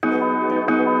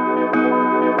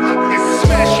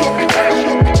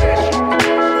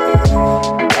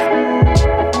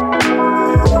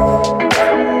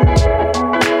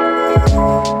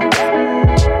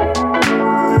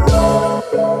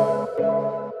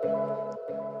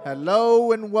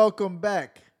Hello and welcome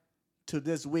back to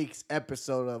this week's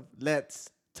episode of Let's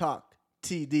Talk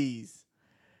TDs.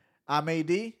 I'm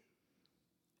AD,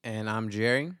 And I'm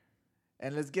Jerry.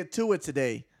 and let's get to it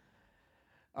today.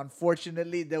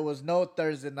 Unfortunately, there was no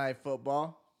Thursday night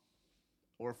football,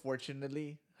 or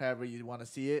fortunately, however you want to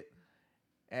see it.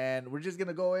 And we're just going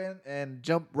to go in and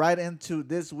jump right into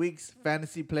this week's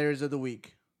Fantasy Players of the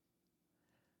Week.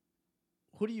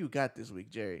 Who do you got this week,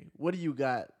 Jerry? What do you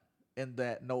got in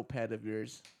that notepad of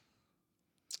yours?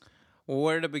 Well,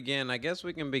 where to begin? I guess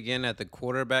we can begin at the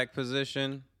quarterback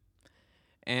position.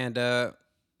 And I'm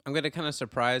going to kind of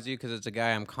surprise you because it's a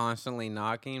guy I'm constantly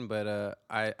knocking. But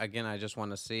I just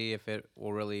want to see if it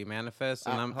will really manifest.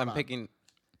 And Hold I'm on. picking.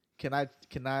 Can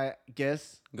I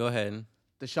guess? Go ahead.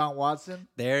 Deshaun Watson?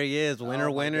 There he is. Winner,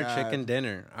 Oh my winner, God. chicken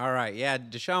dinner. All right. Yeah,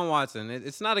 Deshaun Watson.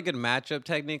 It's not a good matchup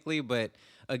technically, but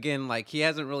again, like he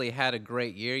hasn't really had a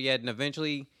great year yet. And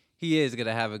eventually he is going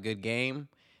to have a good game.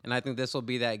 And I think this will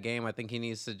be that game. I think he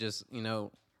needs to just,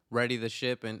 ready the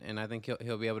ship. And I think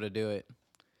he'll be able to do it.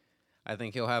 I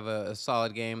think he'll have a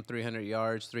solid game, 300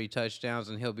 yards, 3 touchdowns,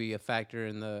 and he'll be a factor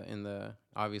in the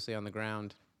obviously on the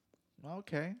ground.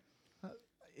 Okay. Uh,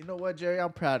 You know what, Jerry?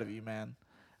 I'm proud of you, man.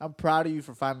 I'm proud of you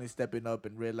for finally stepping up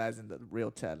and realizing the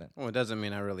real talent. Well, it doesn't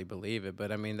mean I really believe it,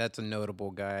 but I mean that's a notable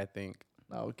guy, I think.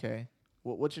 Okay.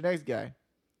 What's your next guy?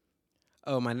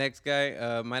 Oh, my next guy.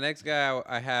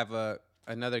 I have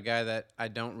another guy that I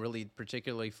don't really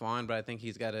particularly fond, but I think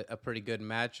he's got a pretty good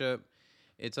matchup.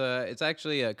 It's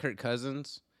actually Kirk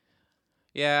Cousins.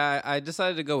 Yeah, I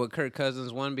decided to go with Kirk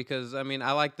Cousins one because I mean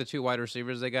I like the two wide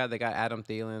receivers they got. They got Adam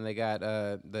Thielen. They got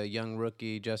the young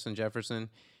rookie Justin Jefferson,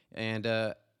 and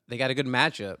they got a good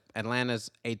matchup.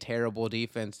 Atlanta's a terrible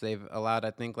defense. They've allowed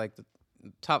I think like the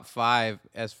top 5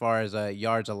 as far as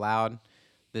yards allowed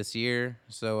this year.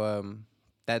 So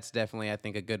that's definitely I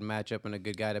think a good matchup and a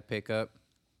good guy to pick up.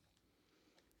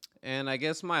 And I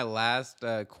guess my last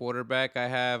quarterback I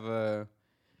have.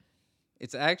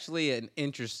 It's actually an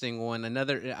interesting one.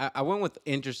 I went with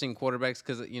interesting quarterbacks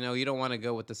because you don't want to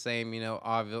go with the same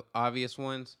obvious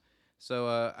ones.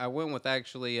 So I went with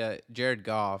actually Jared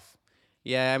Goff.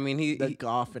 Yeah, I mean The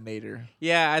Goffinator.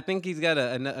 yeah, I think he's got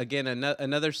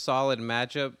another solid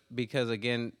matchup because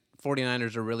again,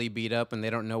 49ers are really beat up and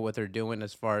they don't know what they're doing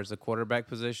as far as the quarterback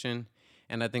position.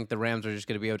 And I think the Rams are just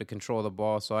going to be able to control the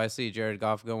ball. So I see Jared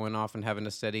Goff going off and having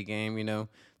a steady game,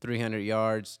 300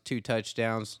 yards, 2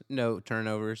 touchdowns, no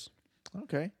turnovers.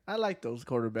 Okay. I like those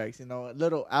quarterbacks, a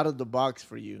little out of the box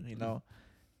for you,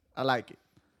 I like it.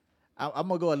 I'm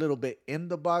going to go a little bit in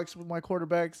the box with my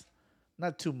quarterbacks.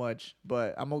 Not too much,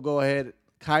 but I'm going to go ahead.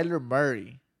 Kyler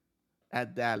Murray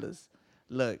at Dallas.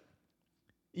 Look,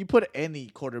 you put any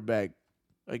quarterback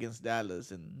against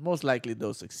Dallas, and most likely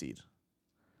they'll succeed.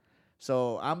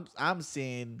 So I'm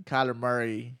seeing Kyler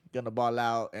Murray gonna ball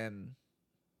out and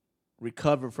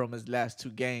recover from his last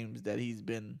 2 games that he's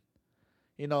been,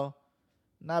 you know,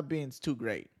 not being too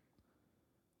great.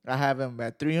 I have him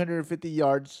at 350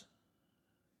 yards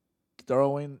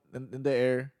throwing in the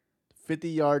air, 50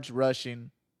 yards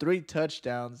rushing, 3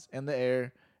 touchdowns in the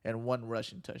air, and 1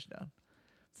 rushing touchdown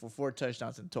for 4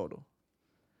 touchdowns in total.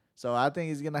 So I think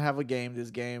he's gonna have a game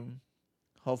this game.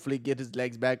 Hopefully, get his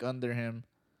legs back under him,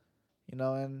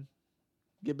 and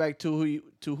get back to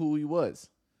who he was.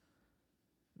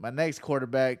 My next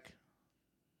quarterback,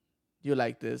 you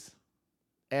like this,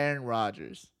 Aaron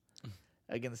Rodgers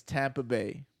against Tampa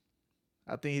Bay.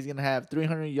 I think he's gonna have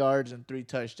 300 yards and 3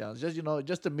 touchdowns.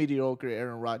 Just a mediocre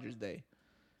Aaron Rodgers day.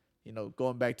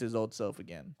 Going back to his old self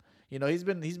again. He's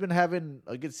been having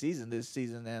a good season this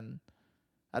season, and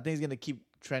I think he's gonna keep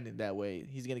trending that way.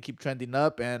 He's gonna keep trending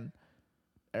up and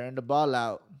airing the ball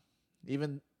out.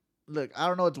 Even look, I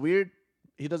don't know. It's weird.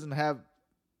 He doesn't have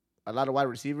a lot of wide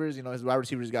receivers. His wide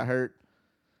receivers got hurt,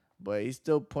 but he's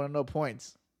still putting up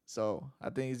points. So I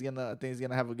think he's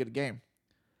gonna have a good game.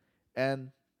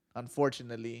 And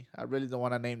unfortunately, I really don't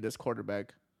want to name this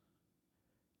quarterback,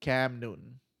 Cam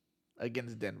Newton,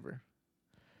 against Denver.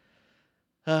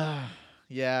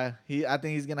 Yeah, I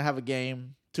think he's gonna have a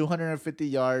game. 250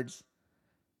 yards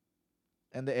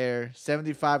in the air,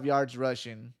 75 yards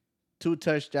rushing, 2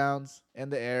 touchdowns in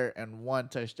the air, and 1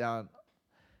 touchdown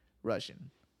rushing.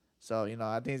 So,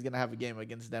 I think he's going to have a game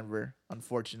against Denver,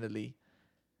 unfortunately,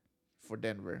 for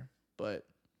Denver. But,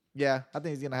 yeah, I think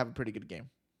he's going to have a pretty good game.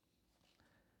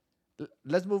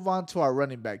 Let's move on to our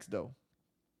running backs, though.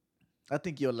 I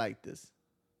think you'll like this.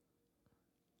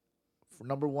 For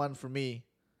number 1 for me,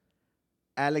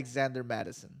 Alexander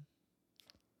Madison.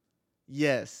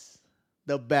 Yes,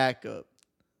 the backup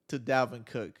to Dalvin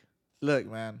Cook. Look,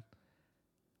 man,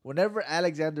 whenever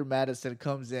Alexander Madison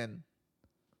comes in,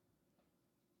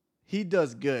 he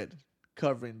does good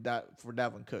covering that for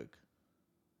Dalvin Cook.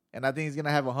 And I think he's going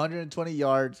to have 120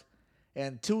 yards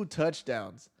and 2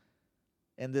 touchdowns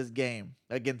in this game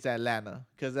against Atlanta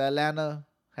because Atlanta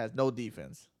has no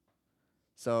defense.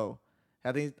 So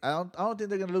I don't think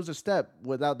they're going to lose a step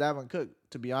without Dalvin Cook,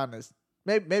 to be honest.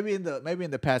 Maybe in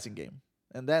the passing game.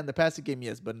 And then in the passing game,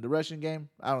 yes, but in the rushing game,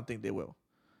 I don't think they will.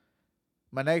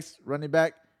 My next running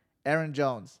back, Aaron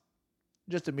Jones.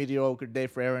 Just a mediocre day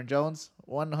for Aaron Jones.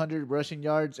 100 rushing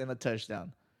yards and a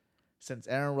touchdown. Since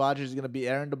Aaron Rodgers is going to be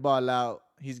airing the ball out,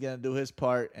 he's going to do his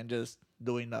part and just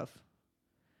do enough.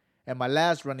 And my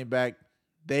last running back,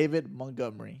 David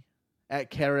Montgomery at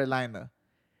Carolina.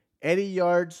 80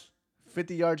 yards,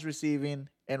 50 yards receiving,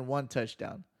 and 1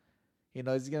 touchdown.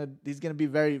 He's gonna be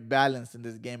very balanced in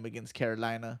this game against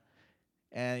Carolina.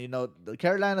 And the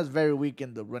Carolina's very weak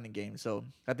in the running game, so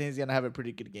I think he's gonna have a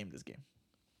pretty good game this game.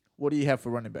 What do you have for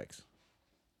running backs?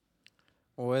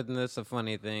 Well, isn't this a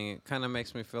funny thing? It kind of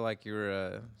makes me feel like you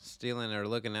were stealing or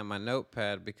looking at my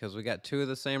notepad because we got 2 of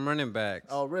the same running backs.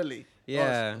 Oh, really?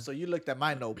 Yeah. Oh, so you looked at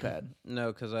my notepad.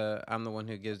 No, because I'm the one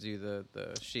who gives you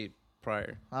the sheet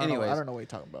prior. I don't know what you're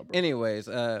talking about, bro. Anyways,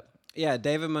 yeah,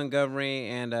 David Montgomery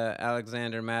and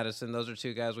Alexander Madison. Those are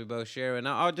 2 guys we both share. And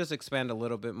I'll just expand a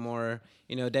little bit more.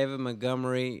 David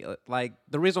Montgomery, like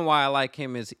the reason why I like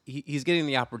him is he's getting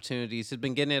the opportunities. He's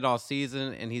been getting it all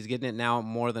season, and he's getting it now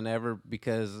more than ever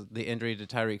because the injury to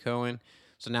Tyreek Cohen.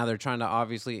 So now they're trying to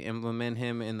obviously implement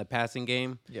him in the passing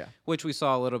game, which we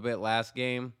saw a little bit last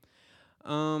game.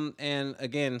 And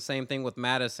again, same thing with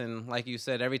Madison. Like you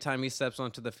said, every time he steps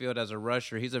onto the field as a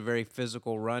rusher, he's a very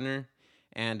physical runner.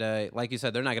 And like you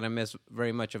said, they're not going to miss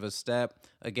very much of a step.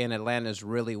 Again, Atlanta's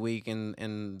really weak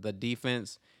in the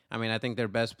defense. I mean, I think their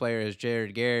best player is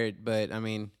Jared Garrett, but, I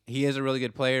mean, he is a really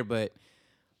good player, but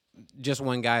just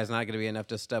one guy is not going to be enough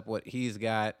to step what he's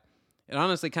got. It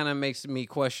honestly kind of makes me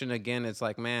question again. It's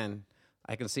like, man,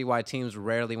 I can see why teams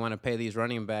rarely want to pay these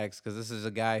running backs because this is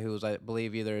a guy who's, I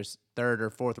believe, either his 3rd or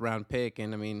 4th round pick.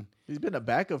 And, I mean, he's been a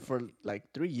backup for like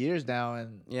 3 years now.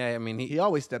 And yeah, I mean, he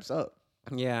always steps up.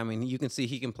 Yeah, I mean, you can see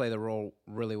he can play the role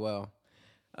really well.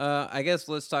 I guess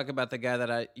let's talk about the guy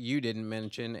that you didn't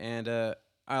mention, and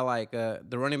I like the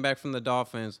running back from the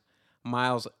Dolphins,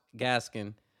 Myles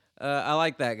Gaskin. I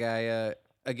like that guy.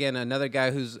 Again, another guy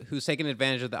who's taking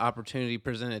advantage of the opportunity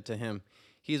presented to him.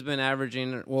 He's been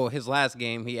averaging, his last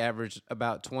game, he averaged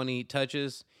about 20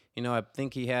 touches. I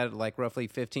think he had like roughly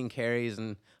 15 carries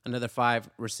and another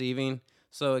 5 receiving.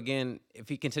 So, again, if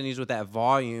he continues with that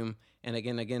volume, and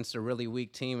again, against a really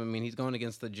weak team, I mean, he's going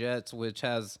against the Jets, which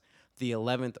has the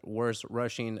 11th worst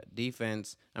rushing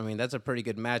defense. I mean, that's a pretty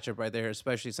good matchup right there,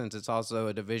 especially since it's also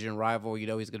a division rival. He's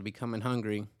going to be coming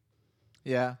hungry.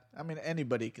 Yeah. I mean,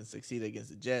 anybody can succeed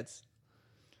against the Jets.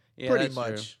 Yeah, pretty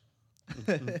much.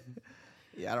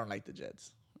 Yeah, I don't like the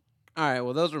Jets. All right,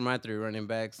 well, those were my 3 running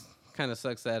backs. Kind of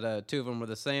sucks that 2 of them were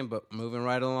the same, but moving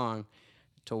right along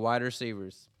to wide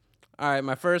receivers. All right,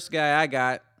 my first guy I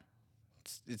got,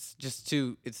 it's just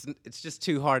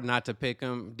too hard not to pick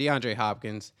him. DeAndre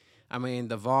Hopkins. I mean,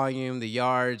 the volume, the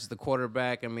yards, the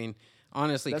quarterback. I mean,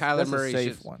 honestly, Kyler Murray. That's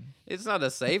a safe one. It's not a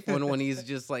safe one when he's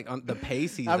just like on the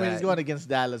pace he's at. He's going against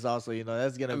Dallas also.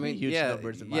 That's gonna be huge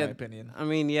numbers in my opinion. I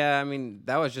mean,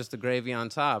 that was just the gravy on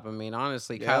top. I mean,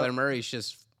 honestly, Kyler Murray's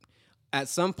just at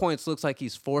some points looks like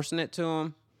he's forcing it to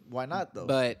him. Why not though?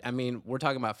 But I mean, we're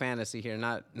talking about fantasy here,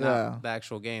 not the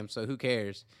actual game. So who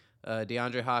cares?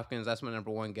 DeAndre Hopkins, that's my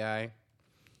number 1 guy.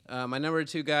 My number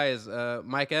 2 guy is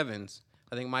Mike Evans.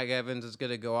 I think Mike Evans is going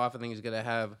to go off. I think he's going to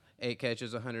have 8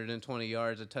 catches, 120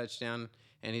 yards, a touchdown,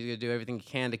 and he's going to do everything he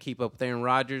can to keep up with Aaron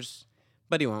Rodgers,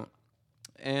 but he won't.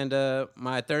 And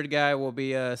my 3rd guy will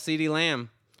be CeeDee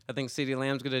Lamb. I think CeeDee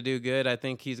Lamb's going to do good. I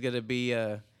think he's going to be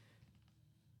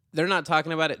they're not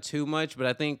talking about it too much, but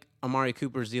I think Amari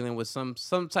Cooper's dealing with some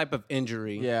type of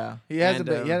injury. Yeah, he hasn't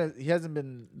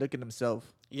been looking himself.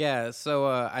 Yeah, so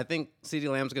I think CeeDee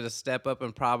Lamb's going to step up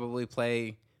and probably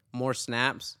play more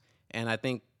snaps, and I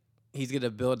think he's going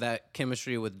to build that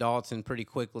chemistry with Dalton pretty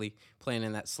quickly playing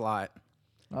in that slot.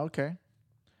 Okay.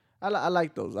 I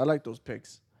like those. I like those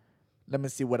picks. Let me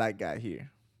see what I got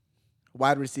here.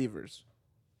 Wide receivers.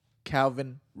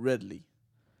 Calvin Ridley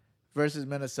versus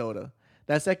Minnesota.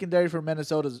 That secondary for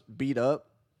Minnesota's beat up,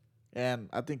 and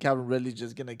I think Calvin Ridley's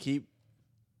just going to keep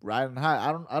riding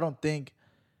high. I don't think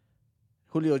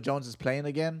Julio Jones is playing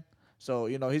again. So,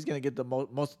 he's going to get the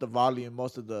most of the volume,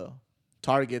 most of the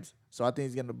targets. So, I think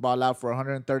he's going to ball out for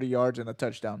 130 yards and a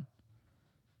touchdown.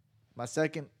 My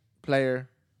second player,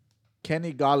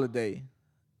 Kenny Golladay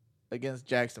against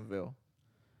Jacksonville.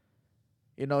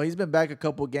 He's been back a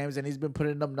couple games and he's been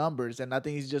putting up numbers, and I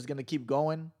think he's just going to keep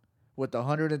going. with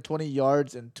 120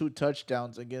 yards and 2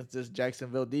 touchdowns against this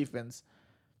Jacksonville defense.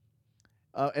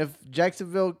 If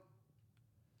Jacksonville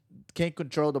can't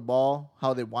control the ball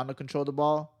how they want to control the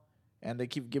ball, and they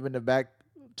keep giving it back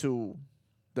to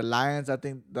the Lions, I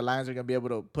think the Lions are gonna be able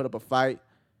to put up a fight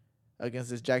against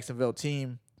this Jacksonville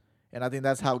team, and I think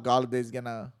that's how Galladay's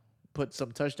gonna put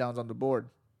some touchdowns on the board.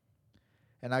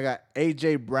 And I got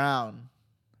AJ Brown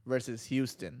versus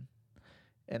Houston.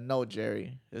 And no,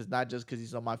 Jerry, it's not just because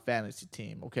he's on my fantasy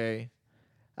team, okay?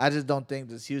 I just don't think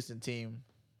this Houston team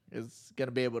is going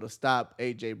to be able to stop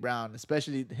A.J. Brown,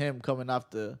 especially him coming off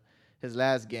his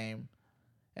last game.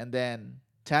 And then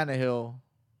Tannehill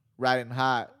riding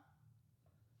hot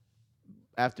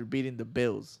after beating the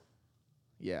Bills.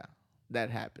 Yeah, that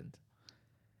happened.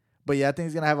 But yeah, I think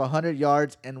he's going to have 100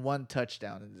 yards and 1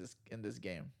 touchdown in this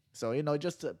game. So,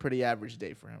 just a pretty average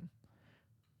day for him.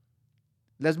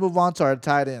 Let's move on to our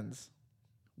tight ends.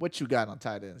 What you got on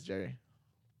tight ends, Jerry?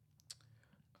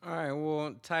 All right,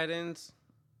 well, tight ends,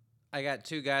 I got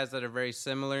two guys that are very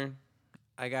similar.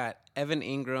 I got Evan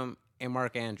Ingram and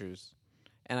Mark Andrews,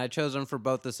 and I chose them for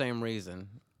both the same reason.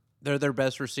 They're their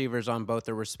best receivers on both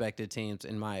their respected teams,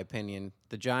 in my opinion.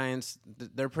 The Giants,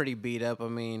 they're pretty beat up. I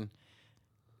mean,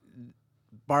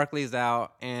 Barkley's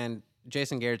out, and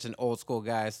Jason Garrett's an old school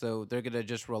guy, so they're going to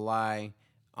just rely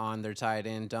on their tight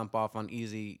end, dump off on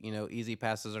easy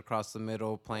passes across the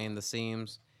middle, playing the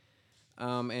seams.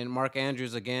 And Mark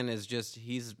Andrews again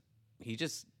he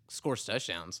just scores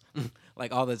touchdowns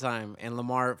like all the time, and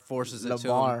Lamar forces it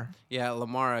to him. Yeah,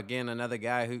 Lamar again, another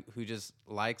guy who just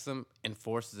likes him and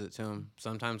forces it to him.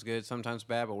 Sometimes good, sometimes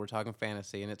bad, but we're talking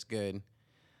fantasy and it's good.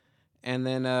 And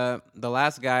then the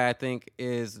last guy I think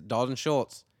is Dalton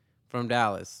Schultz from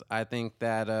Dallas. I think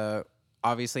that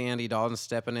obviously Andy Dalton's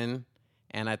stepping in.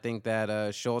 And I think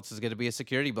that Schultz is going to be a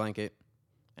security blanket.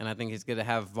 And I think he's going to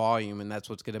have volume, and that's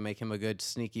what's going to make him a good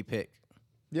sneaky pick.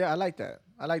 Yeah, I like that.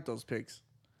 I like those picks.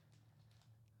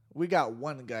 We got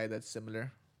one guy that's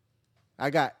similar. I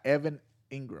got Evan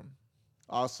Ingram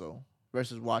also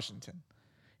versus Washington.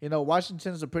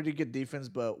 Washington's a pretty good defense,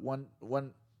 but one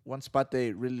spot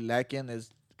they really lack in is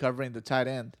covering the tight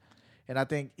end. And I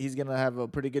think he's going to have a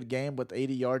pretty good game with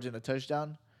 80 yards and a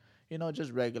touchdown.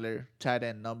 Just regular tight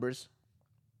end numbers.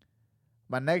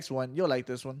 My next one, you'll like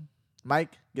this one.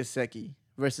 Mike Gesicki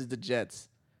versus the Jets.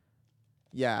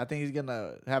 Yeah, I think he's going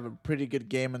to have a pretty good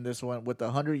game in this one with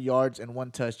 100 yards and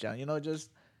 1 touchdown. Just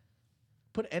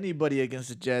put anybody against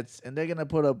the Jets, and they're going to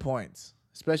put up points,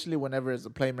 especially whenever it's a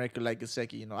playmaker like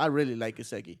Gesicki. I really like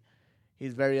Gesicki.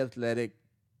 He's very athletic,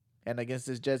 and against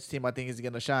this Jets team, I think he's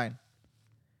going to shine.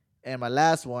 And my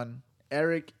last one,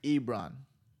 Eric Ebron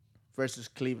versus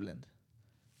Cleveland.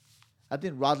 I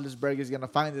think Roethlisberger is going to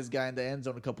find this guy in the end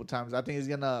zone a couple times. I think he's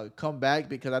going to come back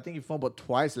because I think he fumbled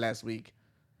twice last week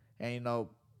and,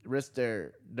 risked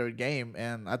their game.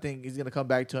 And I think he's going to come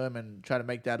back to him and try to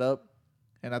make that up.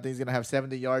 And I think he's going to have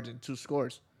 70 yards and 2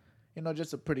 scores.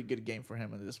 Just a pretty good game for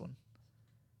him in this one.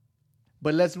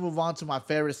 But let's move on to my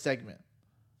favorite segment.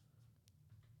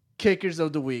 Kickers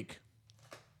of the week.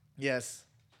 Yes.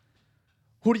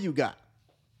 Who do you got?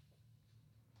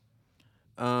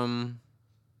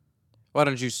 Why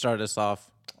don't you start us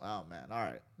off? Oh, man. All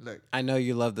right. Look. I know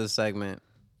you love this segment.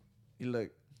 Look.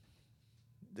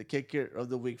 The kicker of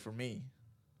the week for me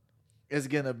is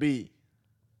going to be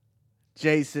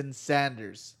Jason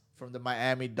Sanders from the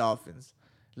Miami Dolphins.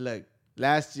 Look,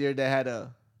 last year they had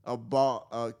a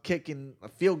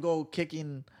field goal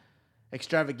kicking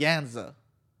extravaganza,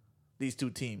 these two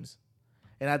teams.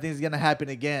 And I think it's going to happen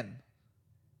again.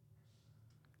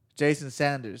 Jason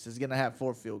Sanders is going to have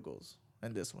 4 field goals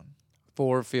in this one.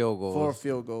 4 field goals. 4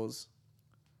 field goals.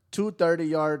 2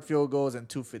 30-yard field goals and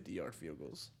 2 50-yard field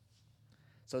goals.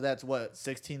 So that's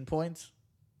 16 points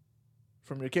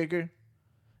from your kicker?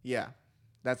 Yeah,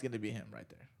 that's going to be him right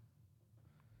there.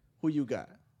 Who you got?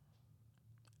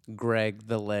 Greg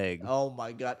the Leg. Oh,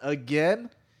 my God. Again?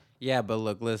 Yeah, but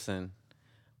look, listen.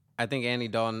 I think Andy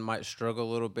Dalton might struggle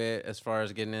a little bit as far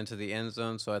as getting into the end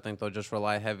zone, so I think they'll just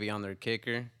rely heavy on their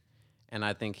kicker. And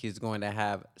I think he's going to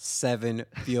have 7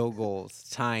 field goals,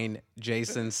 tying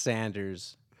Jason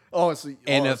Sanders'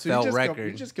 NFL record.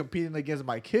 You're just competing against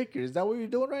my kicker. Is that what you're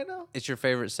doing right now? It's your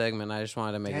favorite segment. I just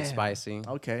wanted to make it spicy.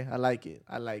 Okay, I like it.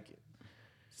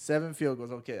 7 field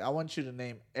goals. Okay, I want you to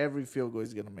name every field goal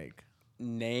he's going to make.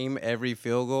 Name every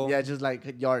field goal? Yeah, just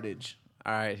like yardage.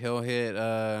 All right, he'll hit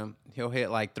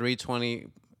like 3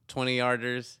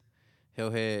 20-yarders.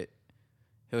 He'll hit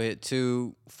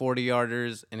 2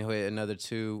 40-yarders, and he'll hit another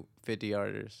 2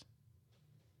 50-yarders.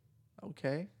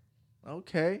 Okay.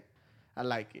 I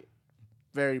like it.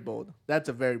 Very bold. That's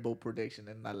a very bold prediction,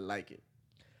 and I like it.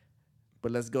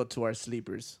 But let's go to our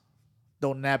sleepers.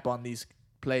 Don't nap on these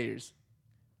players.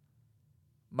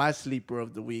 My sleeper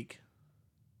of the week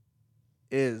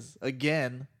is,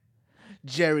 again,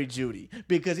 Jerry Jeudy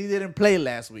because he didn't play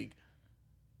last week.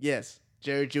 Yes,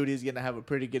 Jerry Jeudy is going to have a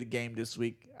pretty good game this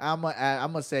week. I'm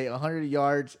gonna say 100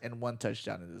 yards and 1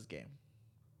 touchdown in this game.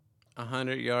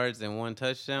 100 yards and 1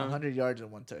 touchdown. 100 yards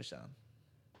and 1 touchdown.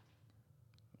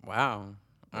 Wow.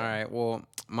 All right. Well,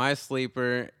 my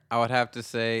sleeper, I would have to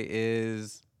say,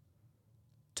 is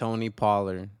Tony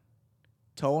Pollard.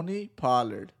 Tony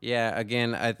Pollard. Yeah,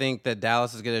 again, I think that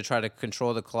Dallas is going to try to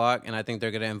control the clock, and I think they're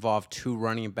going to involve 2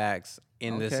 running backs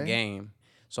in this game.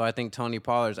 So I think Tony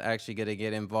Pollard is actually going to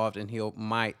get involved, and he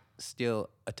might steal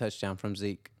a touchdown from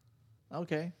Zeke.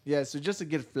 Okay. Yeah, so just a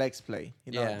good flex play.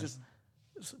 Yeah. Just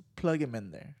plug him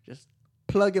in there. Just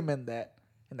plug him in that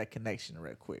connection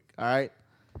real quick. All right?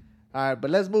 All right, but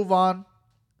let's move on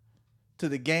to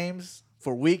the games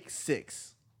for week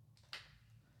 6.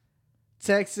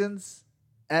 Texans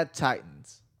at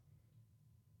Titans.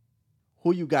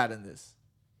 Who you got in this?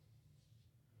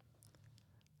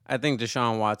 I think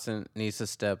Deshaun Watson needs to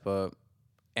step up,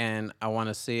 and I want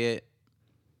to see it,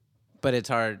 but it's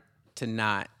hard to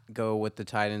not go with the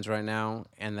Titans right now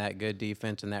and that good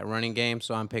defense and that running game,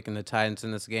 so I'm picking the Titans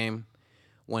in this game,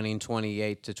 winning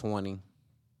 28-20,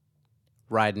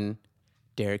 riding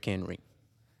Derrick Henry.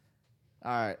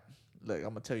 All right. Look, I'm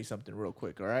going to tell you something real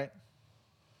quick, all right?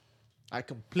 I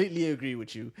completely agree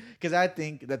with you because I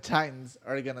think the Titans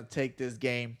are going to take this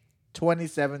game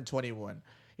 27-21.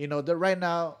 Right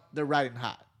now, they're riding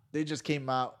hot. They just came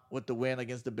out with the win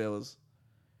against the Bills.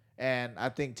 And I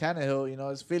think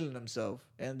Tannehill, is feeling himself.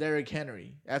 And Derrick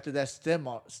Henry, after that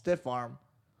stiff arm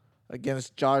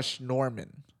against Josh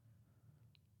Norman,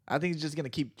 I think he's just going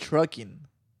to keep trucking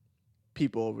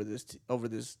people over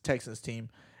this Texans team.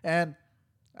 And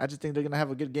I just think they're going to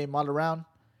have a good game all around.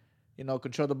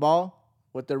 Control the ball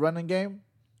with their running game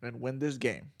and win this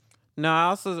game. No, I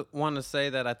also want to say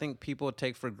that I think people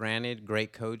take for granted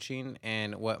great coaching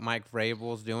and what Mike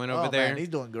Vrabel's doing over there. Man, he's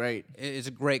doing great. It's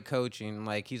great coaching.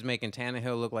 Like, he's making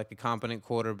Tannehill look like a competent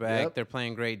quarterback. Yep. They're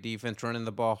playing great defense, running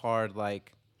the ball hard.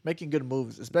 Like, making good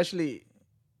moves, especially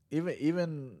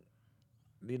even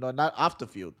not off the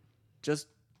field. Just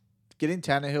getting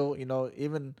Tannehill,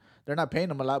 even they're not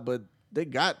paying him a lot, but they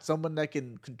got someone that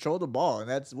can control the ball, and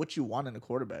that's what you want in a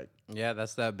quarterback. Yeah,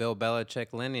 that's that Bill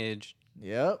Belichick lineage.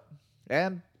 Yep.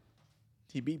 And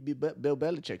he beat Bill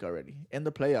Belichick already in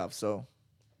the playoffs. So,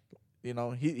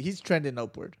 he's trending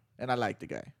upward, and I like the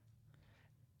guy.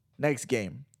 Next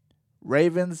game,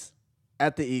 Ravens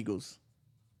at the Eagles.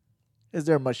 Is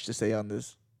there much to say on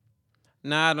this?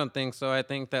 No, I don't think so. I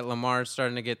think that Lamar's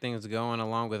starting to get things going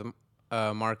along with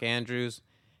Mark Andrews.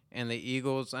 And the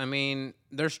Eagles, I mean,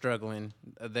 they're struggling.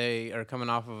 They are coming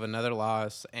off of another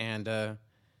loss, and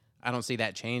I don't see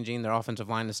that changing. Their offensive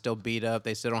line is still beat up.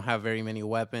 They still don't have very many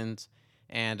weapons,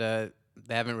 and they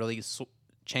haven't really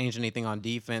changed anything on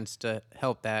defense to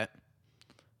help that.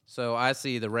 So I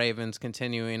see the Ravens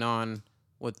continuing on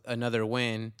with another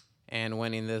win and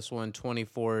winning this one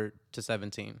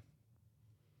 24-17.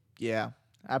 Yeah,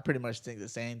 I pretty much think the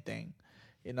same thing.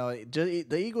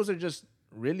 The Eagles are just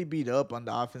really beat up on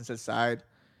the offensive side.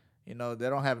 They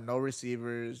don't have no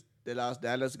receivers. They lost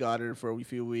Dallas Goedert for a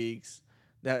few weeks.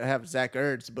 They have Zach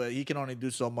Ertz, but he can only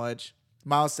do so much.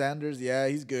 Miles Sanders, yeah,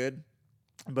 he's good.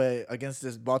 But against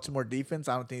this Baltimore defense,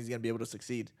 I don't think he's going to be able to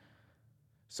succeed.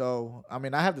 So, I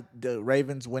mean, I have the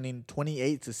Ravens winning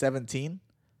 28-17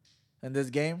 in this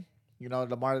game.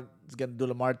 Lamar is going to do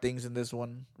Lamar things in this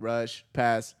one. Rush,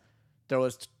 pass, throw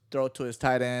to his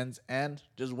tight ends, and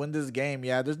just win this game.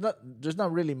 Yeah, there's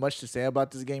not really much to say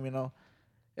about this game,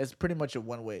 It's pretty much a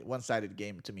one-sided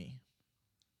game to me.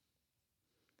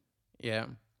 Yeah.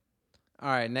 All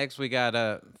right, next we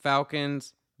got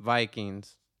Falcons,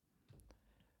 Vikings.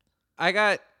 I'm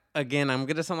going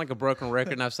to sound like a broken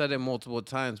record, and I've said it multiple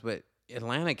times, but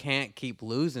Atlanta can't keep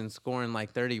losing, scoring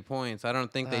like 30 points. I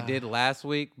don't think they did last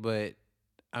week, but,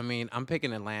 I mean, I'm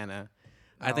picking Atlanta.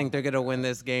 I think they're going to win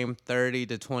this game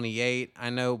 30-28. I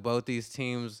know both these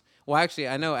teams – well, actually,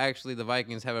 I know the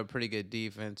Vikings have a pretty good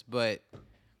defense, but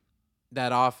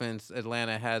that offense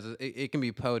Atlanta has, it can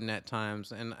be potent at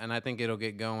times, and I think it'll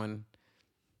get going.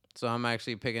 So I'm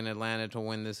actually picking Atlanta to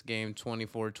win this game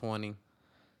 24-20.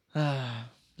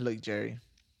 Look, Jerry,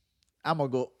 I'm going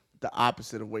to go the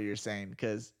opposite of what you're saying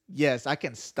because, yes, I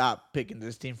can stop picking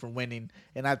this team from winning,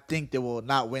 and I think they will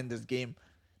not win this game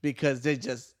because they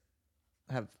just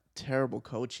have terrible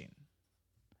coaching.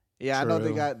 Yeah, True. I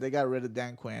know they got rid of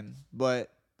Dan Quinn, but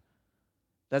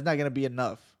that's not going to be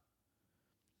enough.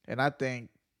 And I think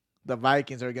the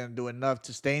Vikings are going to do enough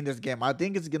to stay in this game. I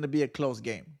think it's going to be a close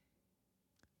game.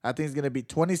 I think it's going to be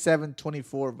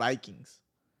 27-24 Vikings.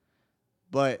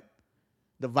 But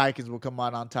the Vikings will come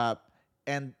out on top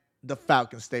and the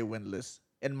Falcons stay winless,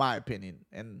 in my opinion.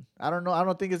 And I don't know. I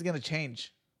don't think it's going to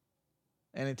change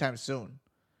anytime soon.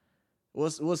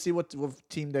 We'll see what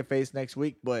team they face next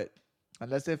week. But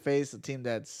unless they face a team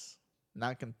that's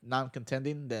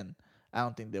non-contending, then I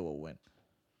don't think they will win.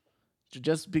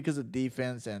 Just because of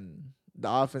defense and the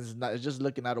offense is not, it's just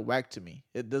looking out of whack to me.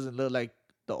 It doesn't look like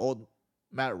the old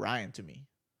Matt Ryan to me.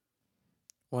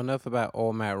 Well, enough about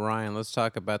old Matt Ryan. Let's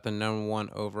talk about the number one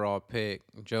overall pick,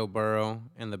 Joe Burrow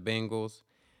and the Bengals,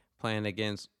 playing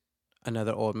against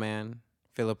another old man,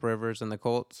 Phillip Rivers and the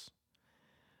Colts.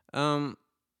 I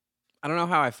don't know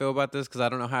how I feel about this because I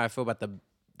don't know how I feel about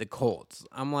the Colts.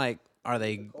 I'm like, are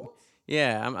they?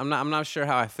 Yeah, I'm not sure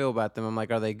how I feel about them. I'm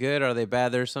like, are they good? Are they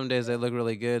bad? There's some days they look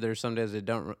really good. There's some days they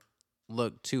don't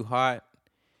look too hot,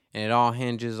 and it all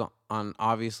hinges on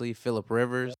obviously Phillip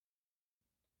Rivers.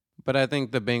 But I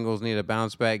think the Bengals need a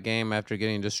bounce back game after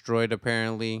getting destroyed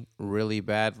apparently really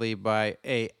badly by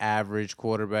a average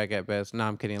quarterback at best. No,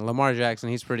 I'm kidding. Lamar Jackson,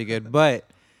 he's pretty good, but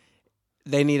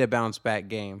they need a bounce back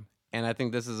game. And I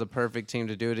think this is a perfect team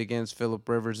to do it against. Phillip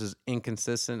Rivers is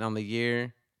inconsistent on the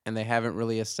year, and they haven't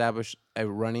really established a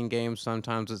running game.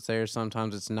 Sometimes it's there,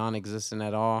 sometimes it's non-existent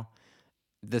at all.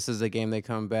 This is a game they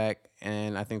come back,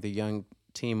 and I think the young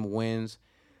team wins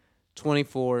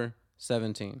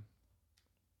 24-17.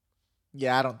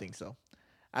 Yeah, I don't think so.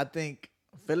 I think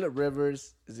Phillip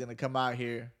Rivers is going to come out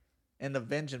here and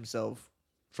avenge himself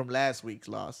from last week's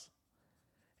loss.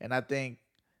 And I think,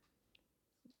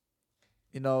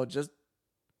 just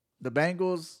the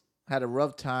Bengals had a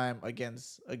rough time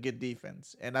against a good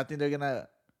defense. And I think they're going to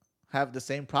have the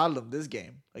same problem this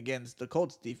game against the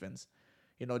Colts defense.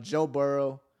 Joe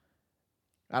Burrow,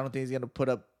 I don't think he's going to put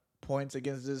up points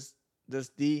against this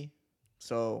D.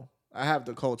 So I have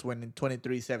the Colts winning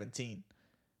 23-17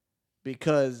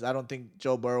 because I don't think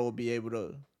Joe Burrow will be able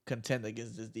to contend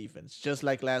against this defense, just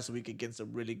like last week against a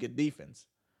really good defense.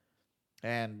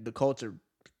 And the Colts are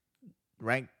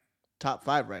ranked top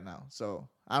 5 right now. So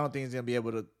I don't think he's going to be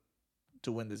able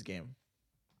to win this game.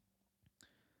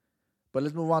 But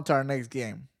let's move on to our next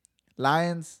game.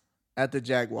 Lions at the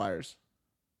Jaguars.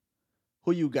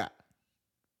 Who you got?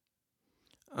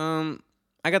 I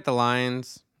got the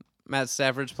Lions. Matt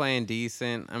Stafford's playing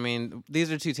decent. I mean,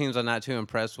 these are two teams I'm not too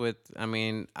impressed with. I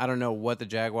mean, I don't know what the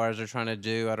Jaguars are trying to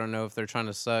do. I don't know if they're trying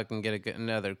to suck and get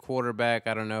another quarterback.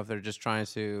 I don't know if they're just trying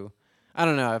to. I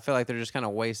don't know. I feel like they're just kind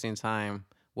of wasting time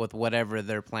with whatever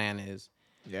their plan is.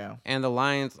 Yeah. And the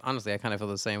Lions, honestly, I kind of feel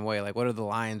the same way. Like, what are the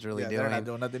Lions really doing? They're not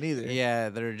doing nothing either. Yeah,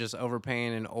 they're just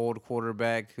overpaying an old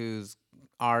quarterback who's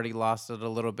already lost it a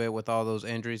little bit with all those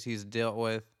injuries he's dealt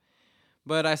with.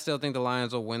 But I still think the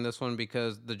Lions will win this one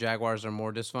because the Jaguars are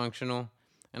more dysfunctional.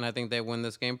 And I think they win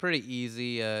this game pretty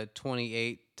easy,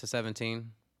 28-17.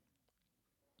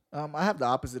 I have the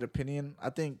opposite opinion.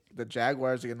 I think the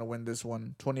Jaguars are going to win this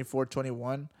one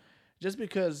 24-21 just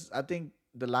because I think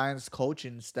the Lions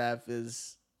coaching staff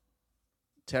is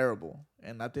terrible.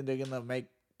 And I think they're going to make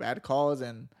bad calls,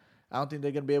 and I don't think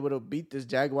they're going to be able to beat this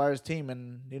Jaguars team.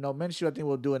 And, Minshew, I think,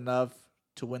 will do enough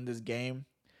to win this game.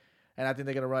 And I think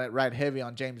they're going to ride heavy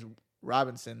on James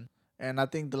Robinson. And I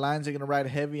think the Lions are going to ride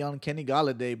heavy on Kenny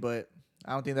Golladay, but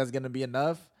I don't think that's going to be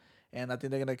enough. And I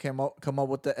think they're going to come up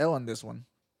with the L on this one.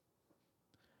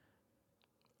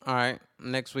 All right.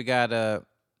 Next, we got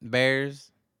Bears,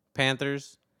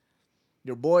 Panthers.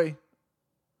 Your boy,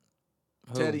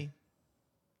 Who? Teddy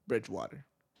Bridgewater.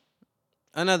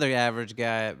 Another average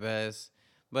guy at best.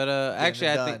 But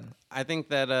actually, I think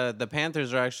that the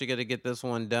Panthers are actually going to get this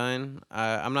one done.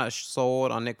 I'm not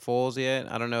sold on Nick Foles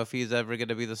yet. I don't know if he's ever going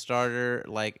to be the starter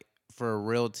like for a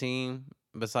real team.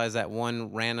 Besides that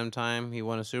one random time he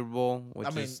won a Super Bowl,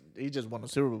 he just won a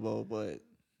Super Bowl, but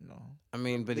I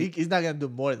mean, but he's not going to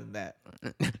do more than that.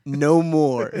 No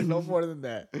more. No more than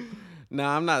that. No,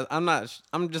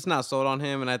 I'm just not sold on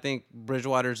him, and I think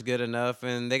Bridgewater's good enough,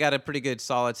 and they got a pretty good,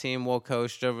 solid team, well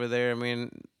coached over there. I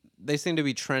mean, they seem to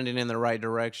be trending in the right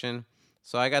direction.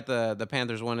 So I got the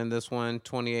Panthers winning this one,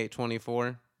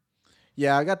 28-24.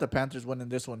 Yeah, I got the Panthers winning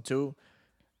this one too.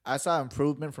 I saw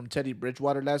improvement from Teddy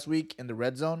Bridgewater last week in the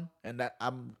red zone, and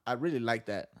I really like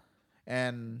that.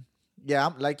 And yeah,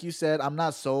 like you said, I'm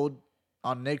not sold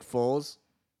on Nick Foles.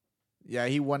 Yeah,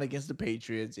 he won against the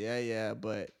Patriots. Yeah,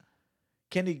 but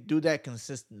can he do that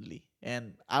consistently?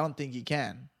 And I don't think he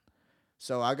can.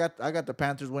 So I got the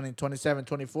Panthers winning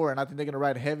 27-24, and I think they're going to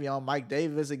ride heavy on Mike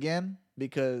Davis again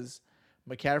because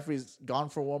McCaffrey's gone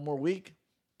for one more week.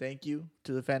 Thank you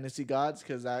to the fantasy gods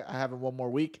because I have one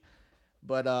more week.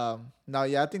 But no,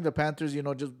 yeah, I think the Panthers,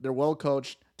 just they're well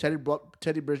coached.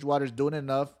 Teddy Bridgewater's doing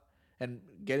enough and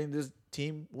getting this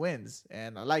team wins,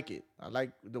 and I like it. I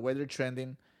like the way they're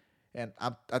trending, and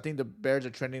I think the Bears are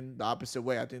trending the opposite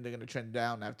way. I think they're gonna trend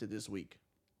down after this week.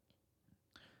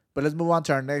 But let's move on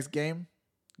to our next game,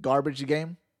 garbage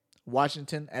game,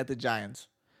 Washington at the Giants.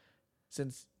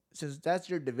 Since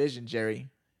that's your division, Jerry,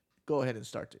 go ahead and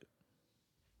start it.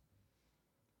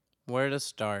 Where to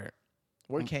start?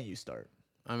 Where can you start?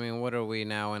 I mean, what are we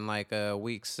now in like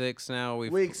week 6 now?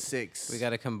 Week 6. We got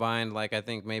to combine like I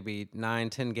think maybe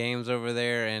 9-10 games over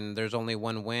there, and there's only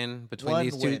one win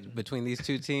between these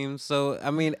two teams. So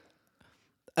I mean,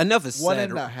 enough is one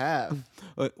said.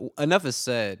 1.5. Enough is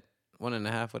said.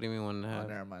 1.5. What do you mean 1.5? Oh,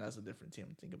 never mind. That's a different team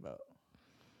to think about.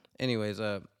 Anyways,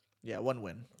 yeah, one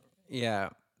win. Yeah.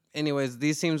 Anyways,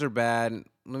 these teams are bad.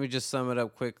 Let me just sum it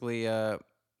up quickly.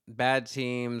 Bad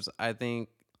teams. I think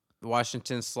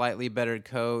Washington's slightly better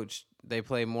coached. They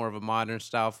play more of a modern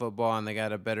style football, and they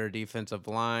got a better defensive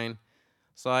line.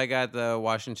 So I got the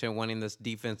Washington winning this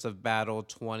defensive battle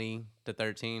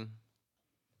 20-13.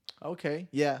 Okay,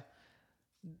 yeah.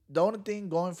 The only thing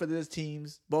going for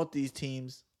both these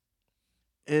teams,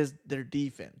 is their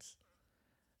defense.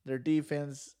 Their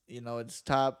defense, it's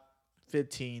top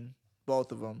 15,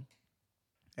 both of them.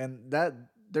 And that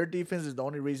their defense is the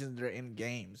only reason they're in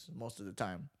games most of the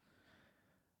time.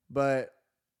 But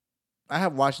I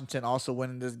have Washington also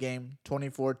winning this game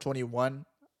 24-21.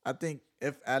 I think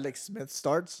if Alex Smith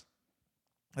starts,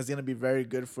 it's going to be very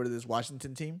good for this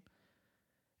Washington team.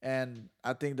 And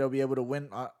I think they'll be able to win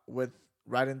with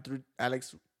riding through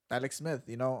Alex Smith.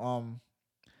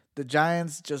 The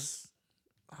Giants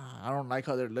I don't like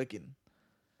how they're looking.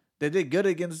 They did good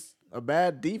against a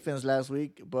bad defense last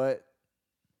week, but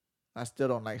I still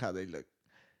don't like how they look.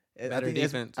 Better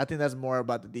defense. I think that's more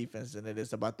about the defense than it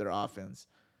is about their offense.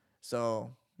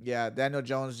 So, yeah, Daniel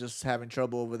Jones just having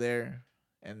trouble over there,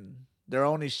 and their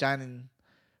only shining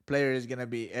player is gonna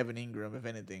be Evan Ingram, if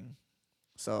anything.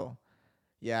 So,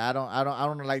 yeah, I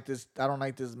don't like this. I don't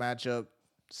like this matchup.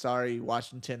 Sorry,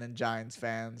 Washington and Giants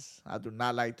fans. I do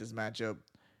not like this matchup.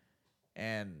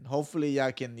 And hopefully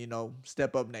y'all can,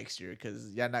 step up next year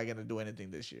because y'all not gonna do anything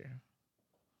this year.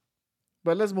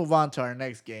 But let's move on to our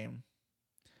next game.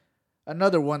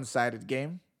 Another one-sided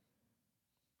game.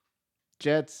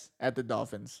 Jets at the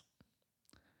Dolphins.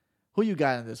 Who you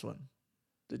got in this one?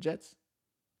 The Jets?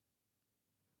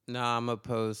 No, I'm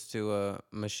opposed to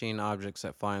machine objects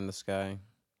that fly in the sky.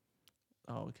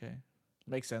 Oh, okay.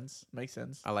 Makes sense.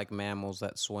 I like mammals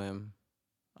that swim.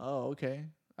 Oh, okay.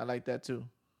 I like that too.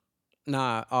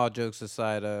 Nah, all jokes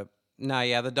aside,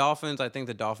 yeah, the Dolphins, I think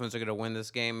the Dolphins are going to win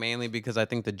this game mainly because I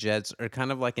think the Jets are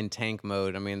kind of like in tank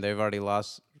mode. I mean, they've already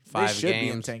lost 5 games. They should be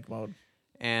in tank mode.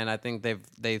 And I think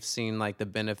they've seen like the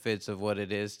benefits of what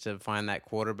it is to find that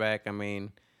quarterback. I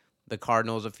mean, the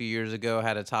Cardinals a few years ago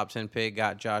had a top 10 pick,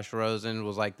 got Josh Rosen,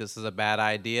 was like, this is a bad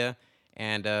idea,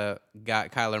 and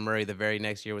got Kyler Murray the very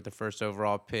next year with the first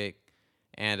overall pick.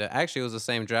 And actually, it was the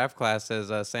same draft class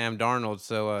as Sam Darnold,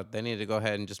 so they need to go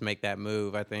ahead and just make that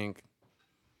move, I think.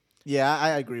 Yeah,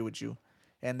 I agree with you.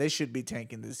 And they should be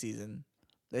tanking this season.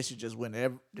 They should just win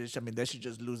they should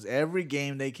just lose every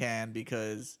game they can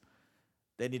because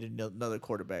they need another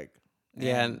quarterback.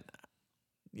 And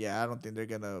I don't think they're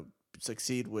gonna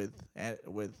succeed with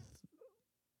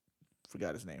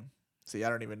forgot his name. See, I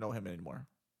don't even know him anymore.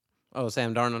 Oh,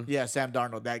 Sam Darnold. Yeah, Sam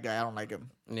Darnold. That guy, I don't like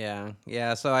him. Yeah.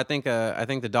 So I think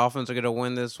the Dolphins are gonna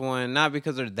win this one, not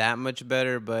because they're that much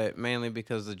better, but mainly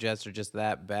because the Jets are just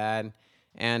that bad.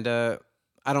 And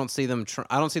I don't see them.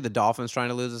 I don't see the Dolphins trying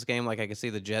to lose this game. Like I can see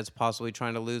the Jets possibly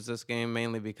trying to lose this game,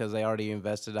 mainly because they already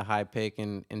invested a high pick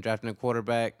in drafting a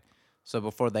quarterback. So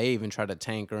before they even try to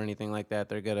tank or anything like that,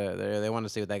 they want to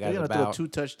see what that guy's they're about. They're gonna throw 2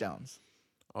 touchdowns.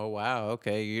 Oh wow,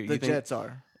 okay. You the Jets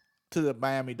are to the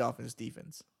Miami Dolphins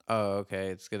defense. Oh, okay.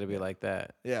 It's gonna be like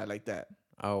that. Yeah, like that.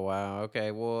 Oh wow.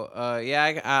 Okay. Well,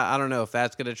 I don't know if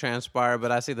that's gonna transpire,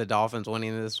 but I see the Dolphins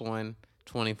winning this one.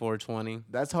 24-20.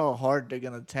 That's how hard they're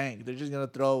gonna tank. They're just gonna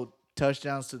throw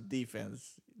touchdowns to the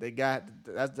defense.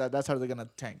 That's how they're gonna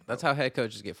tank. Bro. That's how head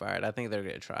coaches get fired. I think they're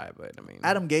gonna try, but I mean,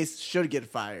 Adam Gase should get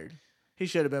fired. He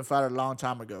should have been fired a long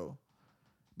time ago.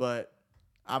 But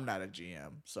I'm not a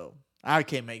GM, so I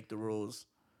can't make the rules.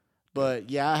 But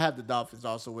yeah, I have the Dolphins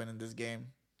also winning this game,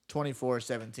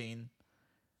 24-17.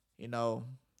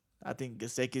 I think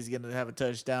Gesicki's gonna have a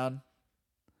touchdown.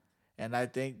 And I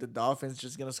think the Dolphins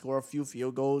just going to score a few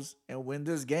field goals and win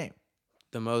this game.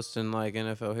 The most in, like,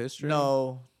 NFL history?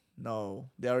 No.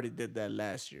 They already did that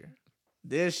last year.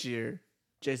 This year,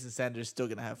 Jason Sanders still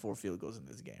gonna have 4 field goals in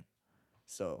this game.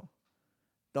 So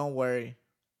don't worry.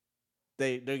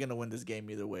 They're gonna win this game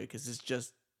either way because it's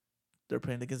just they're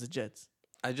playing against the Jets.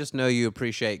 I just know you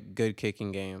appreciate good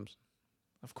kicking games.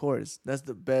 Of course, that's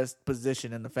the best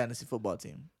position in the fantasy football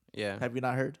team. Yeah. Have you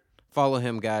not heard? Follow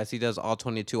him, guys. He does all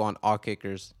 22 on all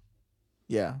kickers.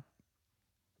 Yeah.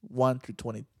 1 through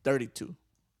 20, 32.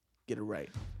 Get it right.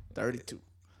 32.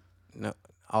 No,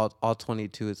 all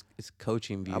 22 is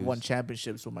coaching views. I won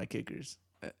championships with my kickers.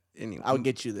 Anyway. I'll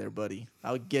get you there, buddy.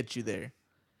 I'll get you there.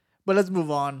 But let's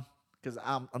move on because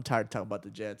I'm tired of talking about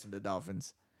the Jets and the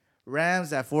Dolphins.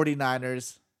 Rams at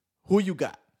 49ers. Who you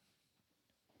got?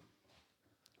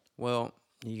 Well,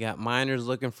 you got miners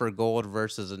looking for gold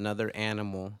versus another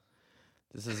animal.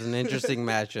 This is an interesting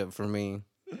matchup for me.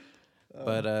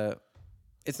 But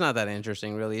it's not that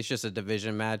interesting, really. It's just a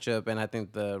division matchup, and I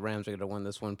think the Rams are going to win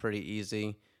this one pretty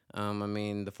easy. I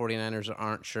mean, the 49ers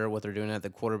aren't sure what they're doing at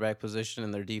the quarterback position,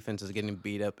 and their defense is getting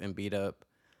beat up and beat up.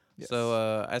 Yes.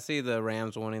 So I see the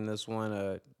Rams winning this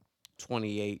one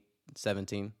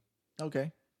 28-17.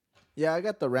 Okay. Yeah, I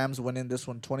got the Rams winning this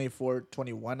one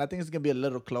 24-21. I think it's going to be a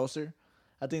little closer.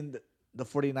 I think the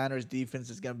 49ers defense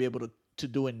is going to be able to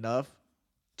do enough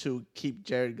to keep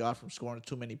Jared Goff from scoring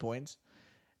too many points.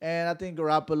 And I think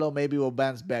Garoppolo maybe will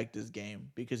bounce back this game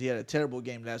because he had a terrible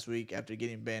game last week after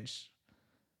getting benched.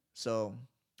 So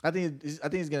I think he's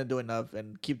going to do enough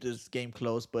and keep this game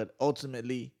close. But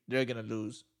ultimately, they're going to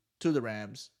lose to the